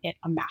isn't it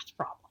a math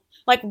problem?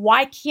 Like,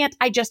 why can't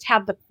I just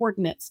have the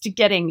coordinates to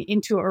getting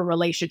into a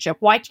relationship?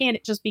 Why can't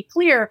it just be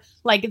clear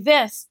like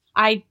this?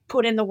 I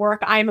put in the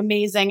work, I'm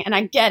amazing, and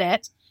I get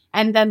it.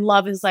 And then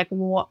love is like,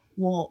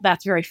 well,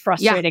 that's very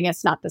frustrating.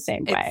 It's not the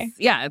same way.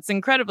 It's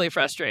incredibly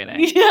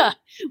frustrating. Yeah.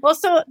 Well,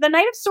 so the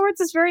Knight of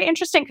Swords is very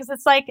interesting because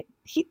it's like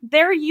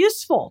they're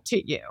useful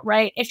to you,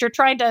 right? If you're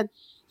trying to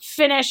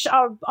finish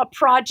a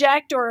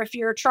project, or if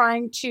you're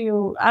trying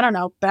to, I don't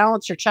know,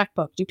 balance your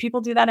checkbook. Do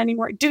people do that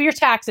anymore? Do your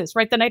taxes,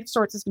 right? The Knight of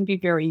Swords is going to be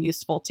very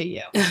useful to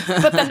you.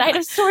 But the Knight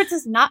of Swords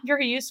is not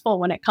very useful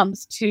when it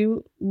comes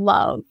to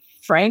love,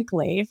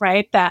 frankly,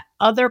 right? That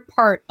other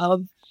part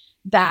of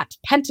that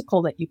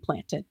pentacle that you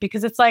planted,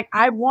 because it's like,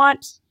 I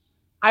want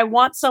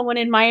someone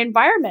in my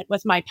environment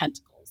with my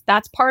pentacles.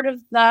 That's part of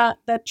the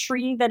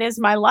tree that is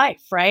my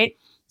life, right?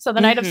 So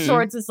the Knight of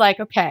Swords is like,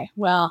 okay,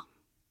 well,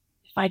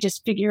 if I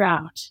just figure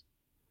out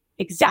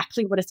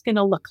exactly what it's going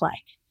to look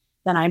like,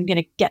 then I'm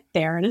going to get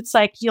there. And it's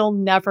like, you'll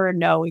never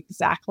know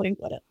exactly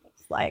what it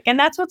looks like. And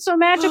that's what's so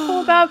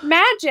magical about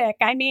magic.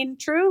 I mean,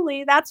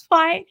 truly, that's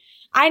why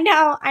I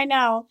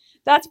know.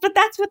 That's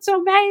what's so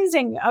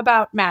amazing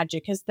about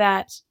magic, is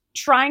that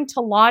trying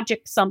to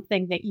logic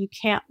something that you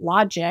can't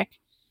logic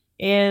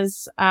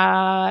is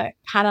kind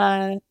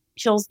of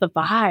kills the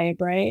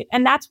vibe, right?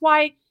 And that's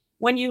why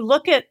when you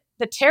look at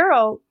the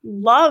tarot,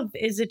 love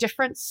is a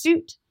different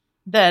suit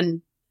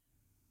than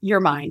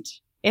your mind.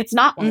 It's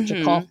not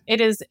logical.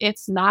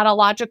 It's not a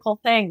logical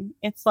thing.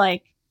 It's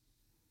like,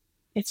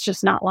 it's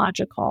just not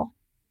logical.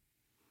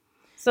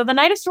 So the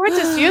Knight of Swords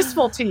is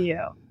useful to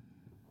you.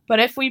 But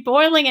if we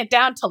boiling it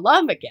down to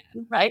love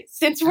again, right?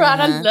 Since we're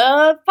on a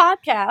love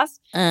podcast,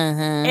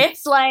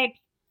 it's like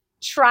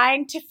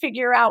trying to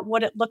figure out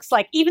what it looks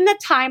like, even the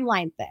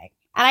timeline thing.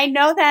 And I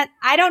know that,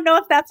 I don't know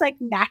if that's like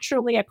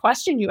naturally a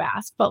question you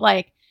ask, but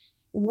like,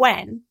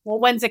 when? Well,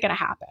 when's it going to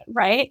happen,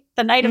 right?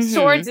 The Knight of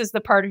Swords is the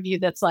part of you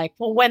that's like,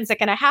 well, when's it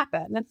going to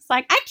happen? And it's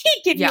like, I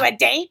can't give you a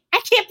date. I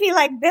can't be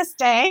like this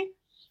day.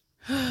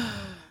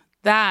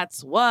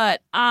 That's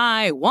what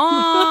I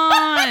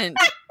want.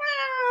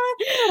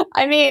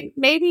 I mean,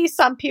 maybe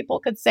some people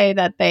could say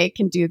that they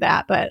can do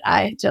that, but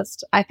I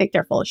think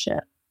they're full of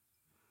shit.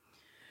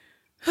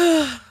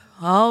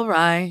 All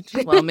right.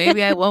 Well,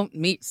 maybe I won't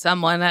meet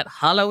someone at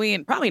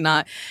Halloween. Probably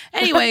not.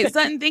 Anyway,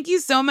 Sutton, thank you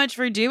so much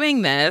for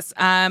doing this.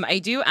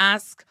 I do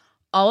ask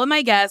all of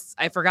my guests.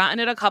 I've forgotten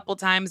it a couple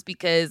times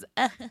because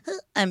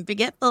I'm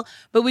forgetful.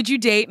 But would you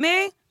date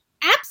me?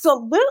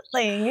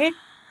 Absolutely.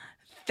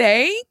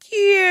 Thank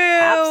you.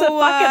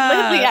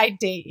 Absolutely, I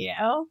date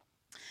you.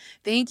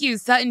 Thank you.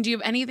 Sutton, do you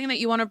have anything that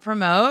you want to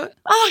promote?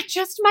 Oh,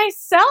 just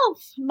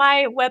myself.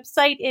 My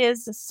website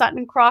is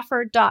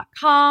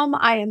suttoncrawford.com.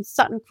 I am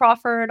Sutton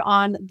Crawford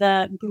on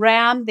the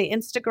gram, the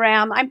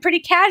Instagram. I'm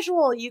pretty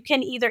casual. You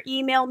can either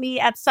email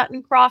me at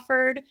Sutton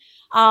Crawford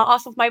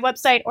off of my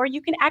website, or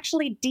you can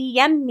actually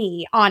DM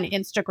me on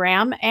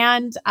Instagram.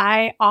 And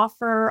I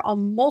offer a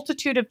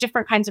multitude of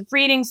different kinds of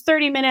readings,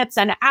 30 minutes,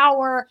 an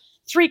hour,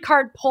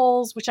 3-card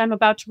polls, which I'm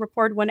about to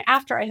record one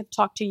after I have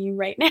talked to you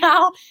right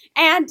now.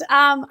 And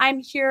I'm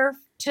here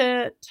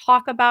to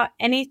talk about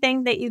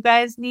anything that you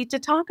guys need to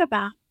talk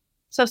about.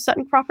 So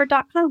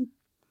suttoncrawford.com.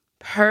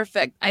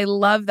 Perfect. I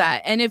love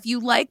that. And if you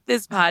like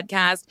this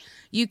podcast,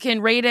 you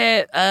can rate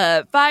it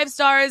 5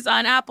 stars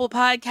on Apple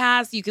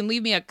Podcasts. You can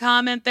leave me a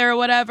comment there or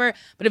whatever.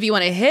 But if you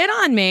want to hit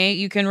on me,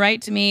 you can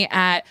write to me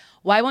at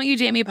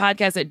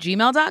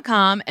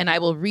whywon'tyoudate.me@gmail.com, and I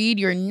will read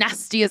your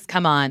nastiest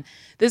come on.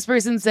 This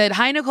person said,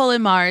 "Hi, Nicole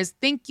and Mars.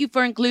 Thank you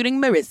for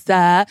including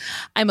Marissa.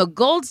 I'm a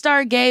gold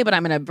star gay, but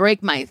I'm going to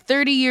break my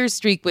 30-year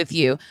streak with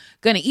you.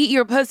 Going to eat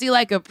your pussy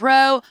like a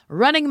pro,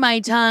 running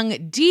my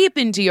tongue deep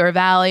into your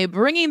valley,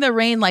 bringing the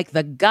rain like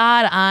the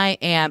god I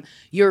am.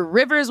 Your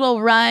rivers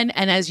will run,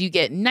 and as you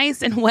get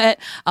nice and wet,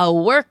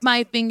 I'll work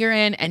my finger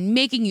in and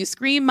making you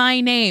scream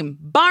my name,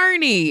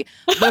 Barney,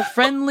 the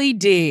friendly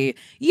D.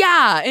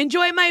 Yeah,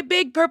 enjoy my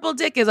big purple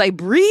dick as I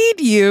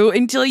breed you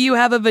until you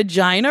have a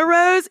vagina,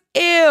 Rose.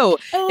 Ew.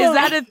 Is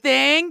that a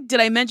thing? Did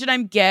I mention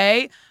I'm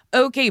gay?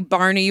 Okay,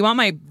 Barney, you want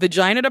my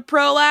vagina to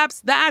prolapse?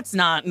 That's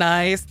not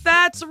nice.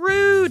 That's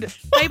rude.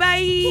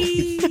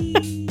 Bye-bye.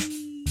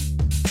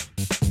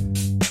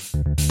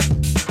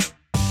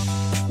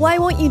 Why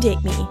Won't You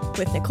Date Me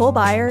with Nicole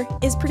Byer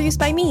is produced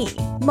by me,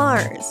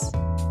 Mars.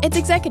 It's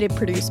executive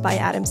produced by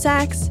Adam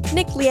Sachs,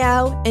 Nick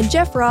Liao, and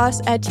Jeff Ross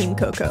at Team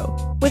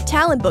Coco, with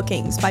talent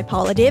bookings by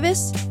Paula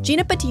Davis,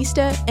 Gina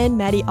Batista, and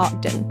Maddie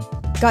Ogden.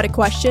 Got a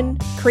question,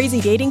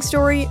 crazy dating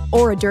story,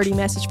 or a dirty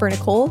message for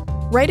Nicole?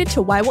 Write it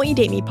to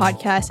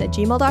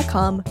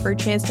whywon'tyoudate.me@gmail.com for a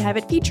chance to have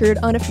it featured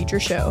on a future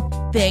show.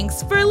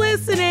 Thanks for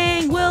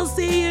listening. We'll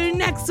see you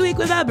next week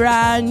with a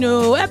brand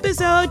new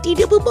episode.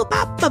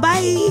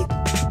 Bye-bye.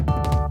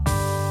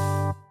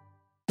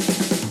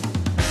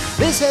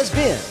 This has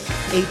been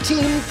a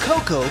Team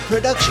Coco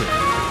production.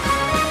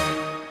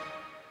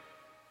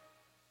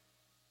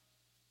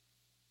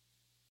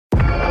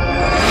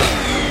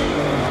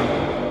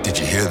 Did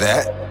you hear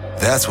that?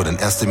 That's what an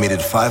estimated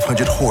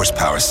 500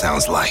 horsepower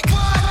sounds like.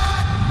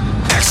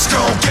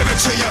 Gon' give it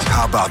to you.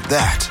 How about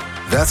that?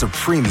 That's a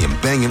premium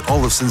Bang &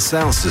 Olufsen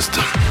sound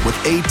system with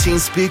 18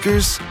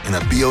 speakers and a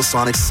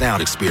Biosonic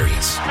sound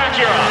experience. And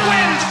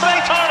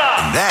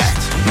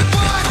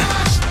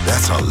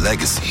That's our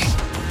legacy.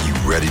 You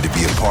ready to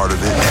be a part of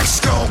it?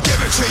 Let's go,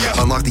 give it to you.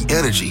 Unlock the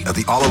energy of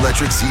the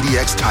all-electric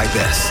ZDX Type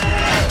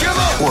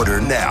S. Order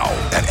now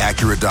at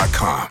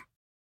Acura.com.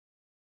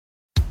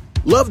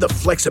 Love the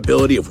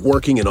flexibility of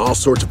working in all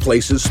sorts of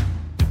places?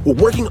 Well,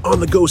 working on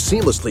the go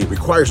seamlessly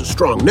requires a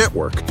strong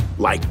network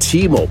like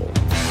T-Mobile.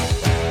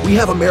 We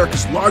have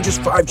America's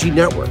largest 5G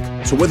network,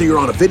 so whether you're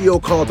on a video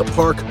call at the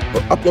park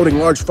or uploading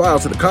large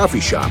files at a coffee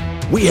shop,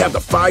 we have the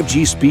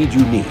 5G speed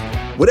you need.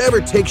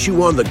 Whatever takes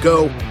you on the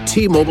go,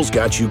 T-Mobile's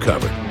got you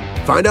covered.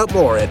 Find out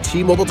more at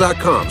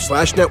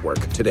T-Mobile.com/network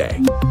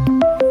today.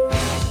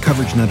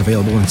 Coverage not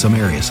available in some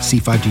areas. See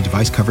 5G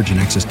device coverage and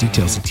access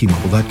details at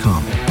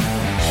T-Mobile.com.